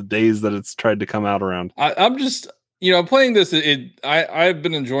the days that it's tried to come out around. I'm just playing this. I've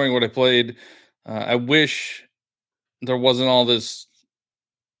been enjoying what I played. I wish there wasn't all this.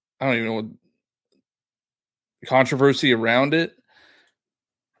 I don't even know what controversy around it.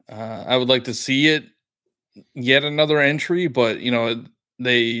 I would like to see it yet another entry, but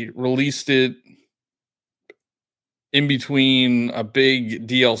they released it in between a big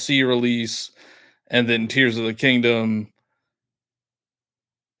DLC release and then Tears of the Kingdom,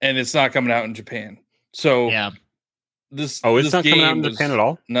 and it's not coming out in Japan. So yeah, it's not coming out in Japan at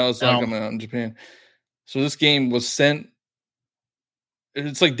all. No, it's not coming out in Japan. So this game was sent.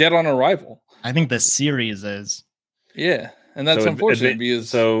 It's like dead on arrival. I think the series is. Yeah. And that's unfortunate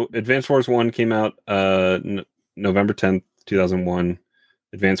because Advance Wars 1 came out November 10th, 2001.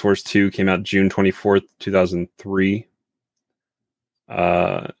 Advance Wars 2 came out June 24th, 2003.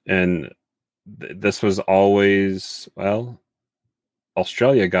 And this was always,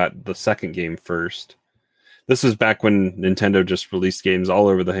 Australia got the second game first. This was back when Nintendo just released games all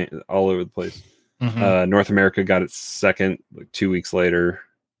over the place. Mm-hmm. North America got its second like 2 weeks later.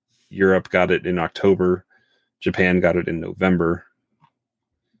 Europe got it in October. Japan got it in November.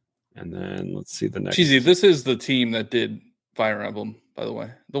 And then let's see the next. Cheesy, this is the team that did Fire Emblem, by the way.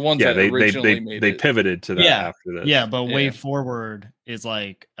 The ones that originally made it. They pivoted to that after this. Yeah, but Way Forward is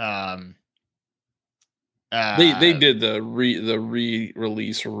like they did the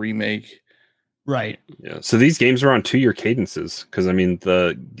re-release or remake. Right. Yeah. So these games are on 2-year cadences because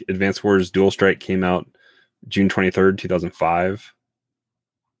the Advance Wars Dual Strike came out June 23rd, 2005.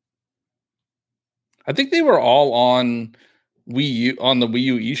 I think they were all on Wii U, on the Wii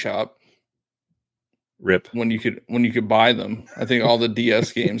U eShop. RIP. When you could buy them. I think all the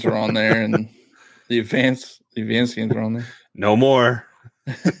DS games are on there, and the advanced games are on there. No more.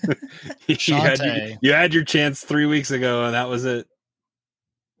 you had your chance 3 weeks ago, and that was it.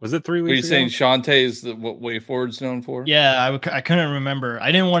 Was it 3 weeks? Are you saying Shantae is what Way Forward's known for? Yeah, I couldn't remember.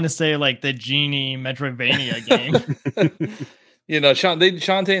 I didn't want to say like the Genie Metroidvania game.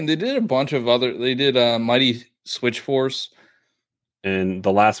 Shantae, and they did a bunch of other. They did Mighty Switch Force, and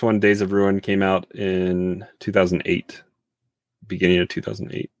the last one, Days of Ruin, came out in 2008, beginning of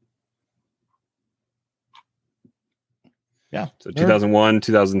 2008. Yeah, so 2001,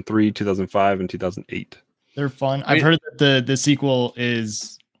 2003, 2005, and 2008. They're fun. I've heard that the sequel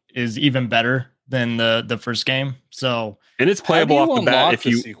is even better than the first game. So and it's playable off the bat. If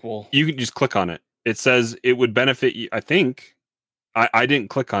you can just click on it. It says it would benefit you. I think. I didn't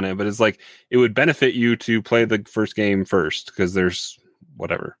click on it, but it's like it would benefit you to play the first game first because there's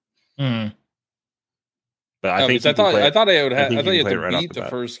whatever. Mm. But I think I thought you had to beat the bat.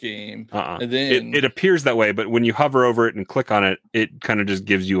 First game, and then it appears that way. But when you hover over it and click on it, it kind of just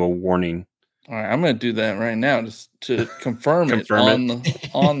gives you a warning. All right, I'm going to do that right now just to confirm it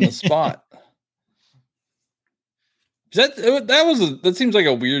on the spot. That seems like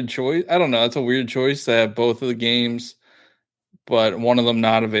a weird choice. I don't know. It's a weird choice to have both of the games, but one of them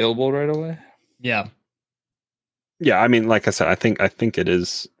not available right away. Yeah. Yeah, I mean, like I said, I think it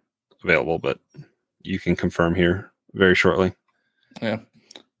is available, but you can confirm here very shortly. Yeah.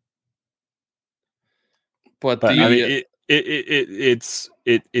 But it's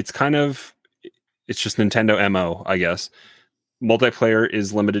kind of, it's just Nintendo MO, I guess. Multiplayer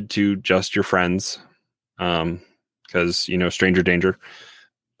is limited to just your friends, because stranger danger.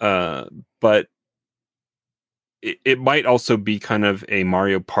 But it might also be kind of a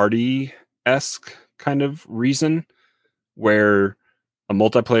Mario Party-esque kind of reason, where a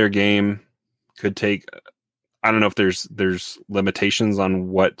multiplayer game could take. I don't know if there's limitations on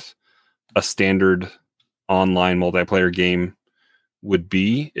what a standard online multiplayer game would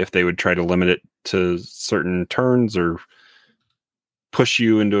be, if they would try to limit it to certain turns or push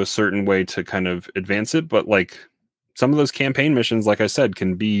you into a certain way to kind of advance it. But like some of those campaign missions, like I said,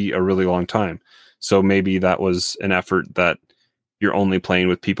 can be a really long time. So maybe that was an effort that you're only playing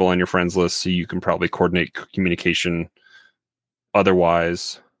with people on your friends list, so you can probably coordinate communication.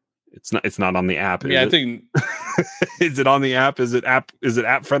 Otherwise, it's not on the app. Yeah, I think. Is it on the app? Is it app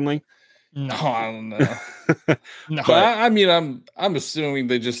friendly? No, I don't know. No. But I mean, I'm assuming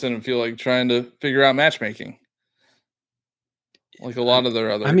they just didn't feel like trying to figure out matchmaking, like a lot of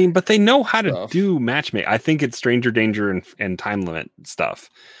their other. I mean, but they know how stuff. to do matchmaking. I think it's stranger danger and time limit stuff,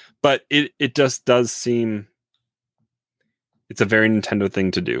 but it just does seem it's a very Nintendo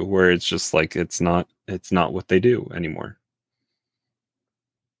thing to do, where it's just like it's not what they do anymore.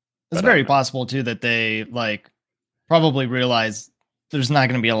 It's very possible too that they like probably realize there's not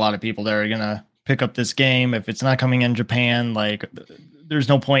going to be a lot of people that are going to pick up this game if it's not coming in Japan. Like, there's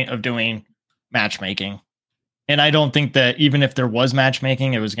no point of doing matchmaking. And I don't think that even if there was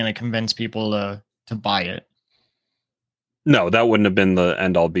matchmaking, it was going to convince people to buy it. No, that wouldn't have been the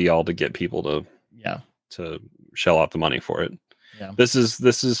end all be all to get people to shell out the money for it. Yeah. This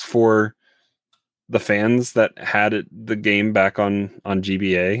is for the fans that had the game back on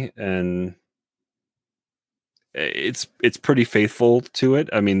GBA, and it's pretty faithful to it.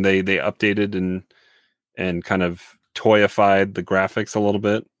 I mean, they updated and kind of toyified the graphics a little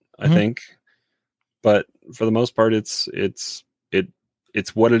bit, I think. But for the most part, it's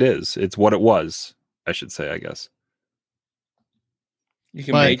what it is. It's what it was, I should say, I guess. You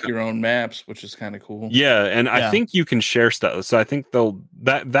can make your own maps, which is kind of cool. Yeah, and I think you can share stuff. So I think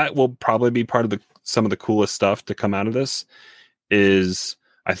that will probably be part of some of the coolest stuff to come out of this. Is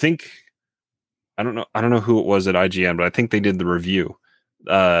I don't know who it was at IGN, but I think they did the review.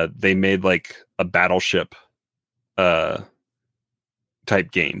 They made like a battleship type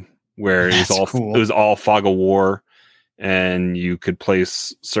game where it was all fog of war, and you could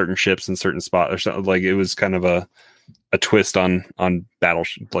place certain ships in certain spots or something. Like it was kind of a twist on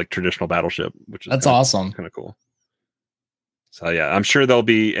battleship, like traditional battleship, which is awesome, kind of cool. So yeah, I'm sure there'll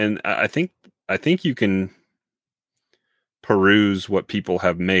be, and I think you can peruse what people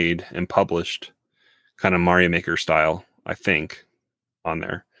have made and published, kind of Mario Maker style, I think, on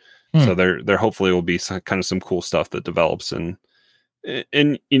there. So there hopefully will be some cool stuff that develops, and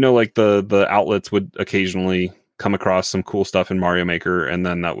you know, like the outlets would occasionally come across some cool stuff in Mario Maker, and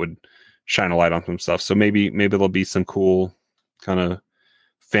then that would shine a light on some stuff. So maybe there'll be some cool kind of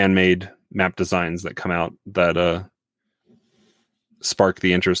fan made map designs that come out that spark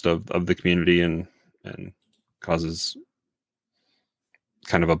the interest of the community and causes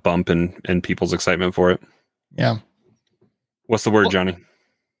kind of a bump in people's excitement for it. Yeah. What's the word, Johnny?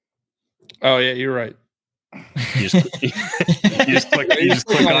 Oh yeah, you're right. You just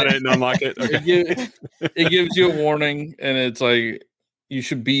click on it and unlock it. Okay. It gives you a warning, and it's like you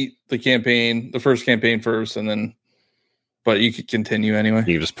should beat the first campaign first, and then, but you could continue anyway.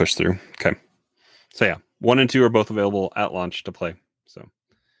 You can just push through. Okay. So yeah, 1 and 2 are both available at launch to play. So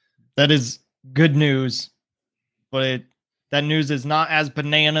that is good news, but that news is not as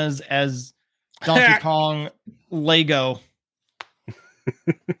bananas as Donkey Kong Lego.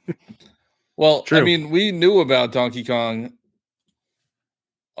 Well, true. I mean, we knew about Donkey Kong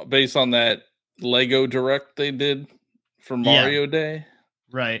based on that Lego Direct they did for Mario Day.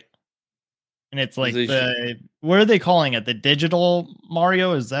 Right. And it's like what are they calling it? The digital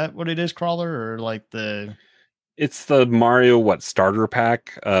Mario? Is that what it is, Crawler? Or like it's the Mario starter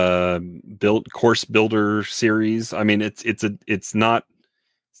pack course builder series. I mean, it's not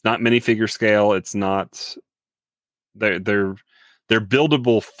minifigure scale. It's not they're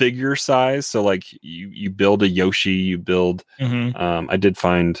buildable figure size. So like you build a Yoshi, you build I did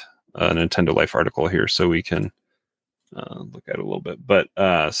find a Nintendo Life article here so we can look at it a little bit. But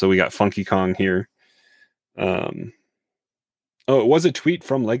so we got Funky Kong here. It was a tweet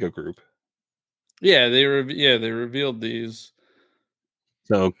from Lego Group. Yeah, they revealed these.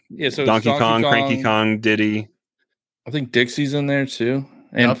 So Donkey Kong, Cranky Kong, Diddy. I think Dixie's in there too,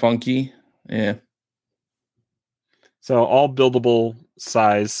 and Funky. Yeah. So all buildable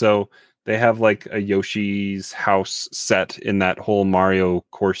size. So they have like a Yoshi's house set in that whole Mario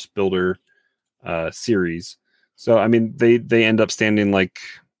course builder series. So I mean, they end up standing like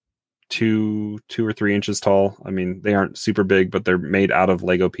 2 or 3 inches tall. I mean, they aren't super big, but they're made out of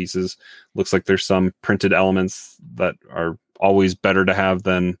Lego pieces. Looks like there's some printed elements that are always better to have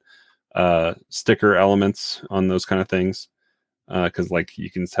than sticker elements on those kind of things. because like you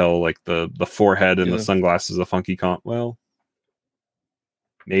can tell like the forehead and the sunglasses of Funky Kong. Well,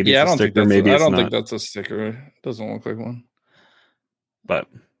 maybe it's a sticker, maybe it's not. I don't think that's a sticker. It doesn't look like one. But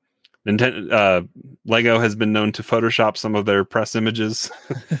Nintendo, Lego has been known to Photoshop some of their press images.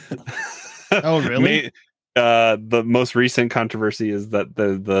 Oh, really? The most recent controversy is that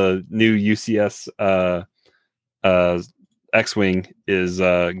the new UCS X-Wing is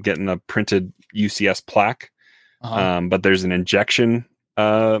getting a printed UCS plaque, but there's an injection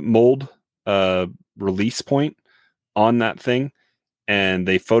mold release point on that thing, and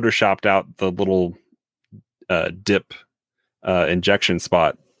they photoshopped out the little dip injection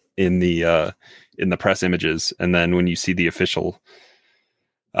spot in the press images, and then when you see the official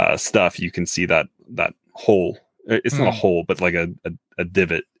stuff, you can see that hole. It's not a hole, but like a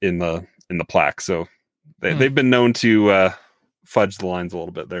divot in the plaque. So they've been known to fudge the lines a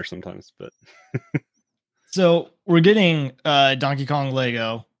little bit there sometimes. But so we're getting Donkey Kong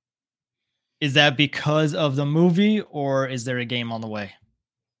Lego. Is that because of the movie, or is there a game on the way?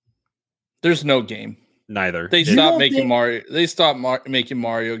 There's no game. Neither. They stopped making Mario. They stopped making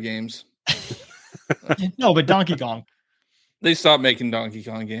Mario games. No, but Donkey Kong. They stopped making Donkey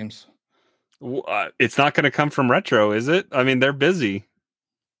Kong games. It's not going to come from Retro, is it? I mean, they're busy.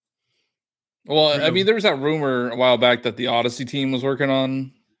 Well, I mean, there was that rumor a while back that the Odyssey team was working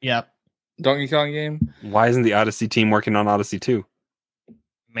on Donkey Kong game. Why isn't the Odyssey team working on Odyssey 2?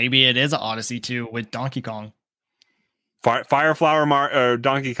 Maybe it is an Odyssey 2 with Donkey Kong. Fire Flower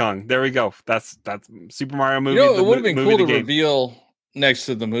Donkey Kong. There we go. That's Super Mario movie. You know, it would have been cool to reveal next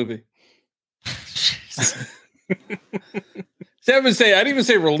to the movie. I didn't even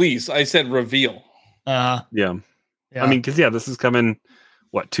say release. I said reveal. Yeah. I mean, because this is coming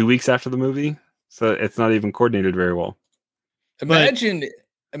 2 weeks after the movie, so it's not even coordinated very well. Imagine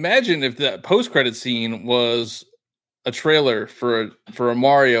if that post-credit scene was a trailer for a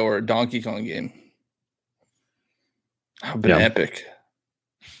Mario or a Donkey Kong game. That would have been epic.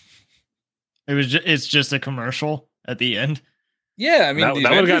 It's just a commercial at the end. Yeah, I mean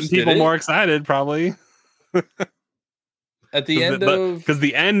that would have gotten people more excited, probably. At the end because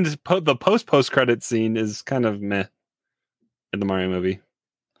the post credit scene is kind of meh in the Mario movie.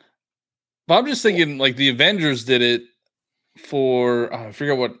 But I'm just thinking, like the Avengers did it for I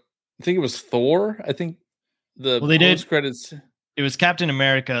forget what. I think it was Thor. I think they post credits. It was Captain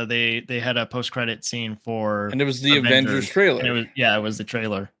America. They had a post credit scene for, and it was the Avengers trailer. And it was the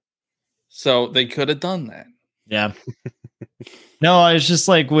trailer. So they could have done that. Yeah. No, it's just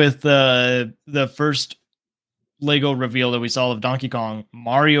like with the first Lego reveal that we saw of Donkey Kong,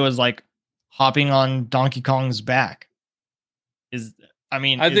 Mario is like hopping on Donkey Kong's back. I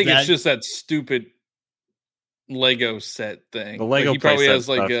think it's just that stupid Lego set thing. The Lego he probably has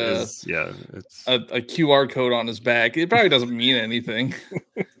like a QR code on his back. It probably doesn't mean anything.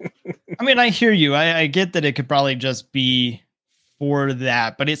 I mean, I hear you. I get that it could probably just be for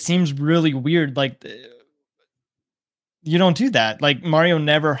that, but it seems really weird. Like you don't do that. Like Mario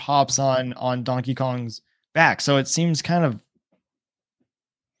never hops on Donkey Kong's back, so it seems kind of.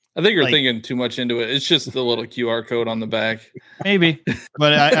 I think you're thinking too much into it. It's just the little QR code on the back. Maybe,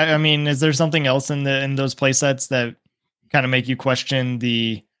 but I mean, is there something else in those play sets that kind of make you question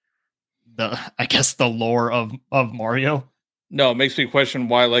the I guess the lore of Mario? No, it makes me question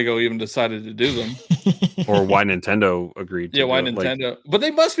why Lego even decided to do them, or why Nintendo agreed. Yeah, why Nintendo? But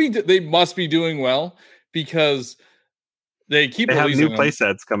they must be doing well because they have new play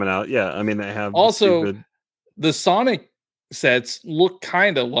sets coming out. Yeah, I mean they have also the Sonic sets look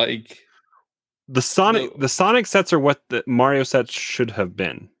kind of like the Sonic sets are what the Mario sets should have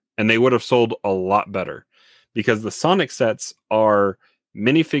been, and they would have sold a lot better because the Sonic sets are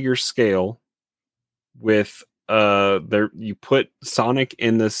minifigure scale with you put Sonic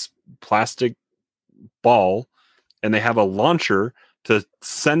in this plastic ball and they have a launcher to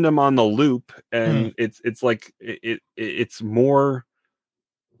send them on the loop, and it's like it's more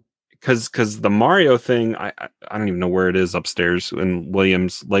because the Mario thing, I don't even know where it is upstairs in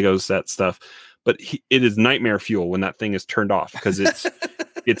Williams Lego set stuff, but it is nightmare fuel when that thing is turned off because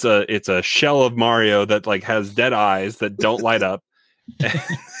it's a shell of Mario that like has dead eyes that don't light up.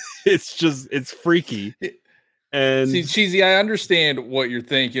 It's freaky. And see, Cheesy, I understand what you're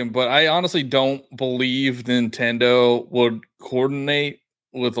thinking, but I honestly don't believe Nintendo would coordinate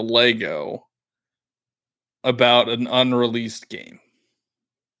with Lego about an unreleased game.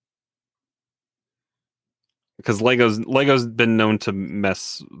 Because Lego's been known to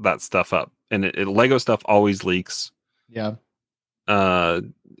mess that stuff up, and Lego stuff always leaks. Yeah.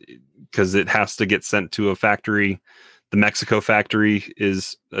 Because it has to get sent to a factory. The Mexico factory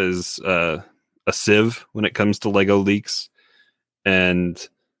is a sieve when it comes to Lego leaks, And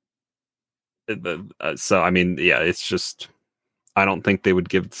so, I mean, yeah, it's just, I don't think they would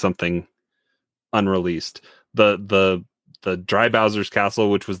give something unreleased. The Dry Bowser's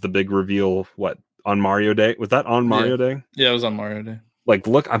Castle, which was the big reveal, on Mario Day? Was that on Mario Day? Yeah, it was on Mario Day. Like,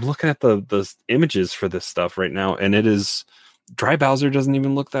 I'm looking at the images for this stuff right now, and it is, Dry Bowser doesn't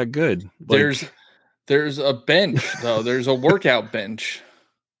even look that good. There's a bench though. There's a workout bench.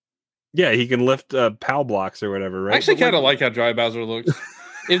 Yeah, he can lift PAL blocks or whatever, right? I actually kind of like how Dry Bowser looks.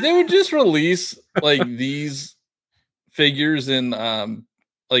 If they would just release like these figures in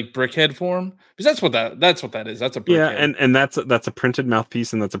like brickhead form, because that's what that is. That's a brickhead. Yeah, and that's a printed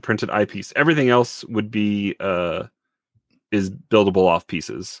mouthpiece and that's a printed eyepiece. Everything else would be is buildable off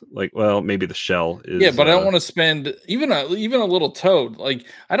pieces. Like, well, maybe the shell is. Yeah, but I don't want to spend even a little toad. Like,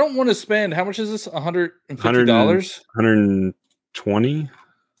 I don't want to spend, how much is this? $150? $120.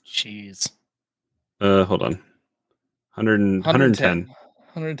 Jeez. Hold on. 110. 110.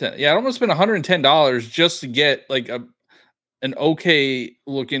 Yeah, I don't want to spend $110 just to get like an okay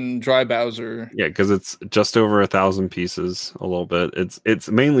looking Dry Bowser. Yeah, because it's just over 1,000 pieces, a little bit. It's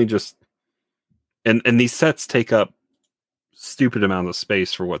mainly just, and these sets take up stupid amount of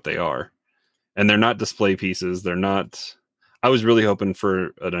space for what they are, and they're not display pieces. They're not. I was really hoping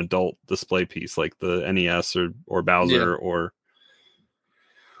for an adult display piece like the NES or Bowser or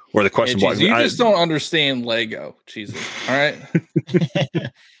the question block. You just don't understand Lego, Jesus. All right.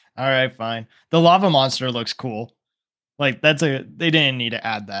 All right, fine. The lava monster looks cool. Like they didn't need to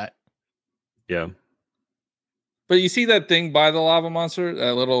add that. Yeah. But you see that thing by the lava monster,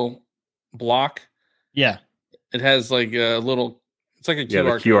 that little block? Yeah. It has like a little, it's like a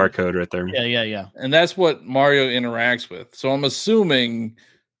QR code. QR code right there. Yeah. And that's what Mario interacts with. So I'm assuming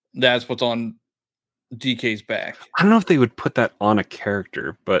that's what's on DK's back. I don't know if they would put that on a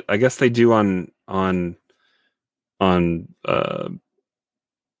character, but I guess they do on Bowser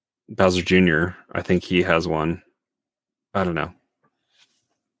Jr. I think he has one. I don't know.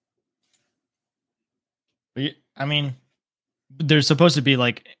 I mean, there's supposed to be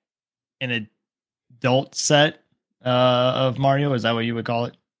like an adult set of Mario. Is that what you would call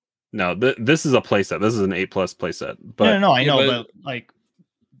it? No, this is a playset. This is an 8+ playset. But no, I know, but like,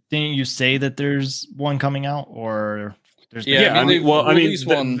 didn't you say that there's one coming out, or there's? Yeah, I mean,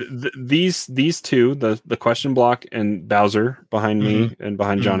 these two, the question block and Bowser behind me and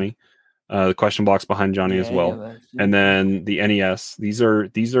behind Johnny, the question blocks behind Johnny as well, and then the NES. These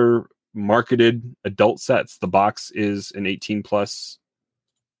are marketed adult sets. The box is an 18+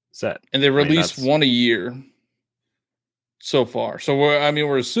 set, and they release one a year so far. So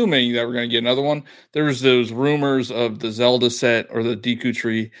we're assuming that we're going to get another one. There's those rumors of the Zelda set or the Deku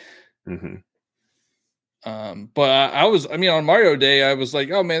Tree. But on Mario Day, I was like,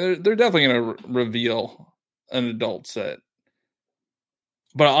 oh man, they're definitely going to reveal an adult set.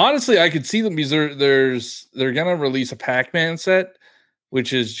 But honestly, I could see them because they're going to release a Pac-Man set,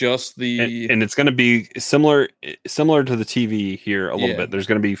 which is just and it's going to be similar to the TV here a little bit. There's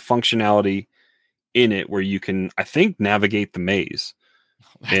going to be functionality in it where you can, I think, navigate the maze.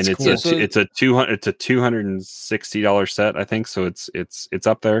 That's and cool. it's a $260 set, I think. So it's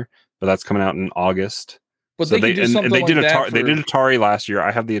up there, but that's coming out in August. But so they did Atari. They did Atari last year.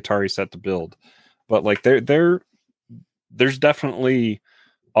 I have the Atari set to build, but like there's definitely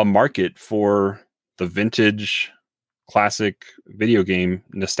a market for the vintage classic video game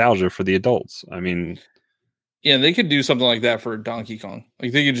nostalgia for the adults. I mean, yeah, they could do something like that for Donkey Kong.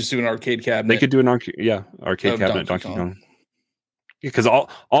 Like they could just do an arcade cabinet. They could do an arcade cabinet Donkey Kong. Because all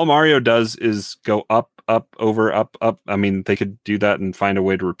Mario does is go up, over, up. I mean, they could do that and find a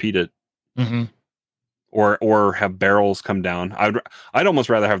way to repeat it, or have barrels come down. I'd almost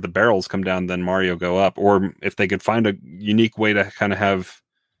rather have the barrels come down than Mario go up. Or if they could find a unique way to kind of have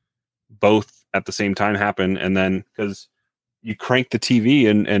both at the same time happen, and then because you crank the TV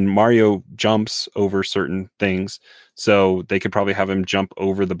and Mario jumps over certain things, so they could probably have him jump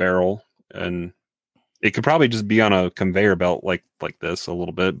over the barrel, and it could probably just be on a conveyor belt like this a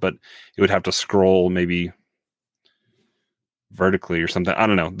little bit, but it would have to scroll maybe vertically or something. I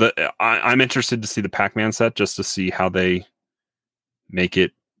don't know. I'm interested to see the Pac-Man set just to see how they make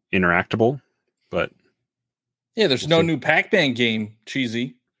it interactable. But yeah, there's no new Pac-Man game,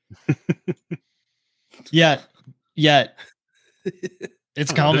 cheesy. Yet.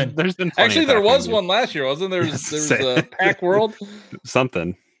 It's coming. There's been actually there was one last year, wasn't there? There's a Pac World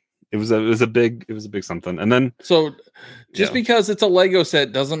something. It was a big something. And then so just because it's a Lego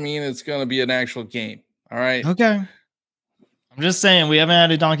set doesn't mean it's going to be an actual game. All right. Okay. I'm just saying we haven't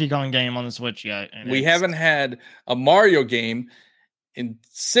had a Donkey Kong game on the Switch yet. We haven't had a Mario game in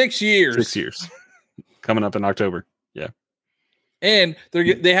 6 years. 6 years. Coming up in October. Yeah. And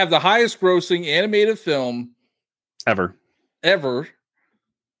they have the highest grossing animated film ever.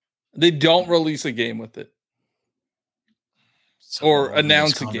 They don't release a game with it. So or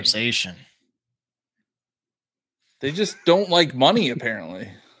announce a conversation. game. They just don't like money, apparently.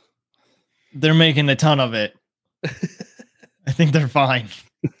 They're making a ton of it. I think they're fine.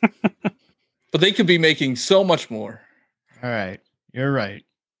 But they could be making so much more. All right. You're right.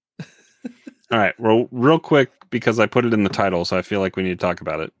 All right. Well, real quick, because I put it in the title, so I feel like we need to talk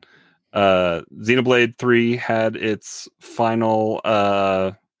about it. Xenoblade 3 had its final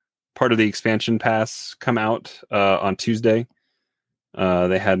part of the expansion pass come out on Tuesday.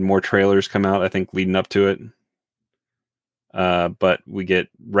 They had more trailers come out, I think, leading up to it. But we get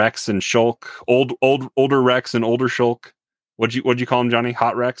Rex and Shulk, older Rex and older Shulk. What'd you call him, Johnny?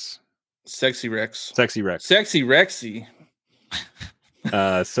 Hot Rex? Sexy Rex. Sexy Rex. Sexy Rexy.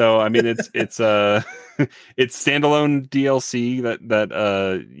 So I mean, it's it's standalone DLC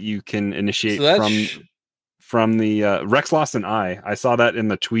that you can initiate from the Rex lost an eye. I saw that in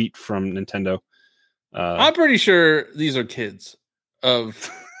the tweet from Nintendo. I'm pretty sure these are kids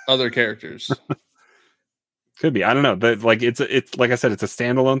of other characters. Could be. I don't know. But like it's like I said, it's a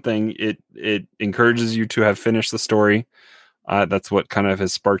standalone thing. It encourages you to have finished the story. That's what kind of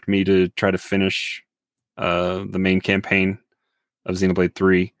has sparked me to try to finish the main campaign of Xenoblade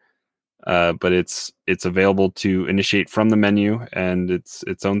 3. But it's available to initiate from the menu, and it's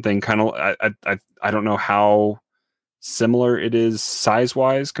its own thing. Kind of, I don't know how similar it is size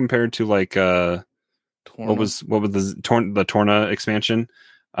wise compared to like what was the Torna expansion.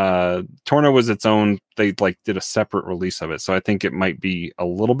 Torna was its own. They like did a separate release of it, so I think it might be a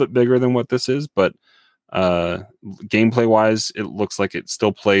little bit bigger than what this is, but gameplay wise it looks like it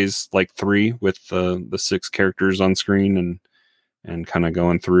still plays like 3 with the 6 characters on screen and kind of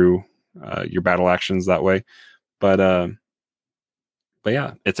going through your battle actions that way. But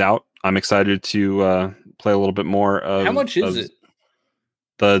yeah, it's out. I'm excited to play a little bit more of. How much is it?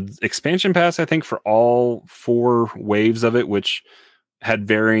 The expansion pass, I think, for all 4 waves of it, which had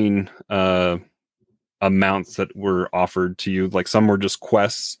varying amounts that were offered to you. Like some were just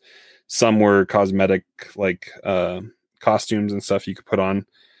quests, some were cosmetic, like costumes and stuff you could put on.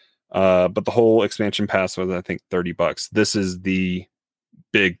 But the whole expansion pass was, I think, $30. This is the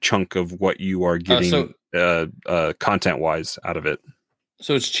big chunk of what you are getting content wise out of it.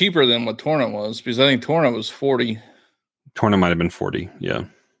 So it's cheaper than what Torna was, because I think Torna was 40. Torna might have been 40, yeah.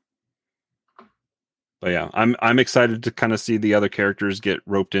 But yeah, I'm excited to kind of see the other characters get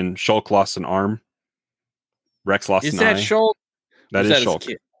roped in. Shulk lost an arm. Rex lost an eye. Is that Shulk? That is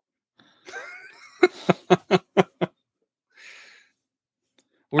Shulk.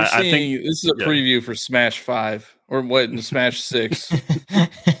 We're seeing this is a preview for Smash 5 or what in Smash 6.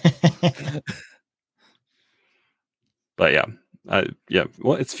 But yeah.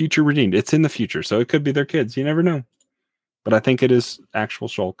 Well, it's future redeemed. It's in the future, so it could be their kids. You never know. But I think it is actual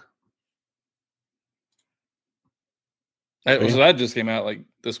Shulk. So that just came out like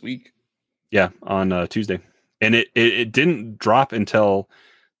this week. Yeah, on Tuesday, and it didn't drop until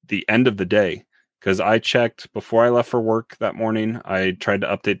the end of the day. Because I checked before I left for work that morning. I tried to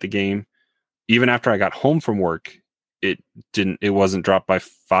update the game. Even after I got home from work, it wasn't dropped by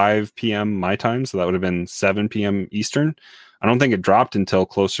 5 p.m. my time. So that would have been 7 p.m. Eastern. I don't think it dropped until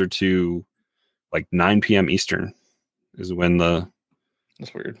closer to like 9 p.m. Eastern is when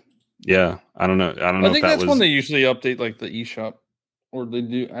That's weird. Yeah. I don't know. I think that's when they usually update like the eShop, or they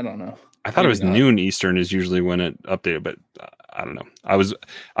do. I don't know. I thought it was noon Eastern is usually when it updated, but I don't know. I was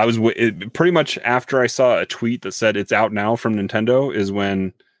pretty much after I saw a tweet that said it's out now from Nintendo is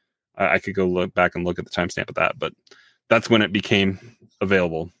when I could go look back and look at the timestamp of that, but that's when it became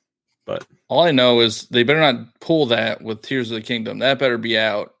available. But all I know is they better not pull that with Tears of the Kingdom. That better be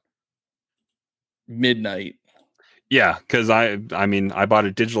out midnight. Yeah, because I bought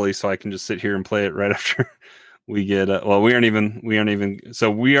it digitally so I can just sit here and play it right after we get. We aren't even.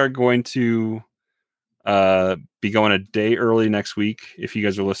 So we are going to be going a day early next week if you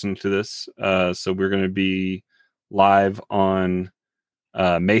guys are listening to this. So we're going to be live on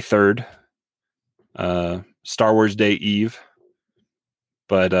May 3rd, Star Wars Day Eve.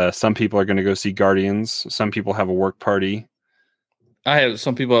 But some people are going to go see Guardians. Some people have a work party.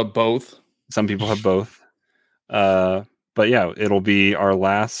 Some people have both. Some people have both. But yeah, it'll be our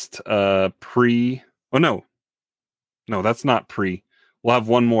last pre. Oh no, that's not pre. We'll have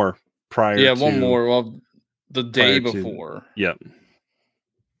one more prior. Yeah, one more. Well, the day before. Yep.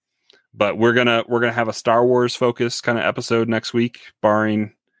 But we're gonna have a Star Wars focused kind of episode next week,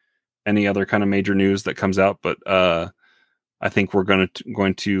 barring any other kind of major news that comes out. But I think we're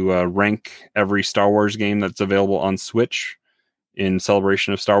going to rank every Star Wars game that's available on Switch in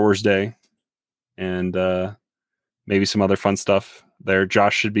celebration of Star Wars Day, and maybe some other fun stuff there.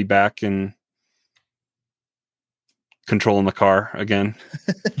 Josh should be back and controlling the car again.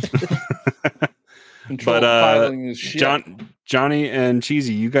 Piloting his ship. Johnny and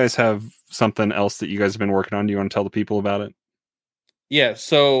Cheesy, you guys have something else that you guys have been working on. Do you want to tell the people about it? Yeah,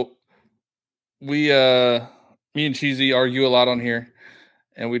 so we me and Cheesy argue a lot on here,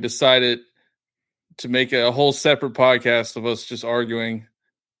 and we decided to make a whole separate podcast of us just arguing.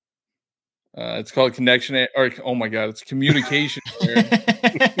 It's called Connection, or oh my god, it's Communication.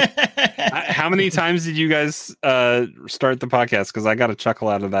 How many times did you guys start the podcast? Because I got a chuckle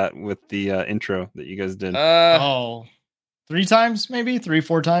out of that with the intro that you guys did. 3 times, maybe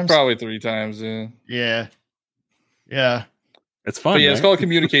 3-4 times. Probably 3 times. Yeah. It's fun. But yeah, right? It's called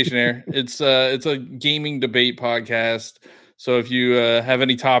Communication Air. It's a gaming debate podcast. So if you have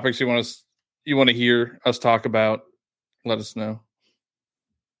any topics you want to hear us talk about, let us know.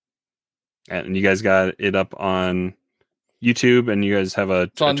 And you guys got it up on YouTube, and you guys have a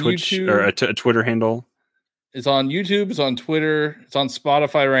Twitch YouTube, or a Twitter handle. It's on YouTube. It's on Twitter. It's on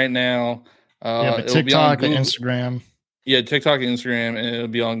Spotify right now. But TikTok and Instagram. Yeah, TikTok and Instagram, and it'll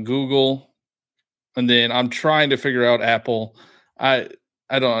be on Google. And then I'm trying to figure out Apple. I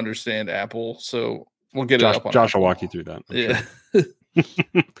don't understand Apple, so we'll get it up on Josh Apple. will walk you through that. Yeah.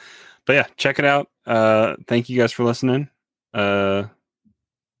 Sure. But yeah, check it out. Thank you guys for listening.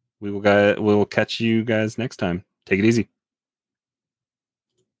 We will catch you guys next time. Take it easy.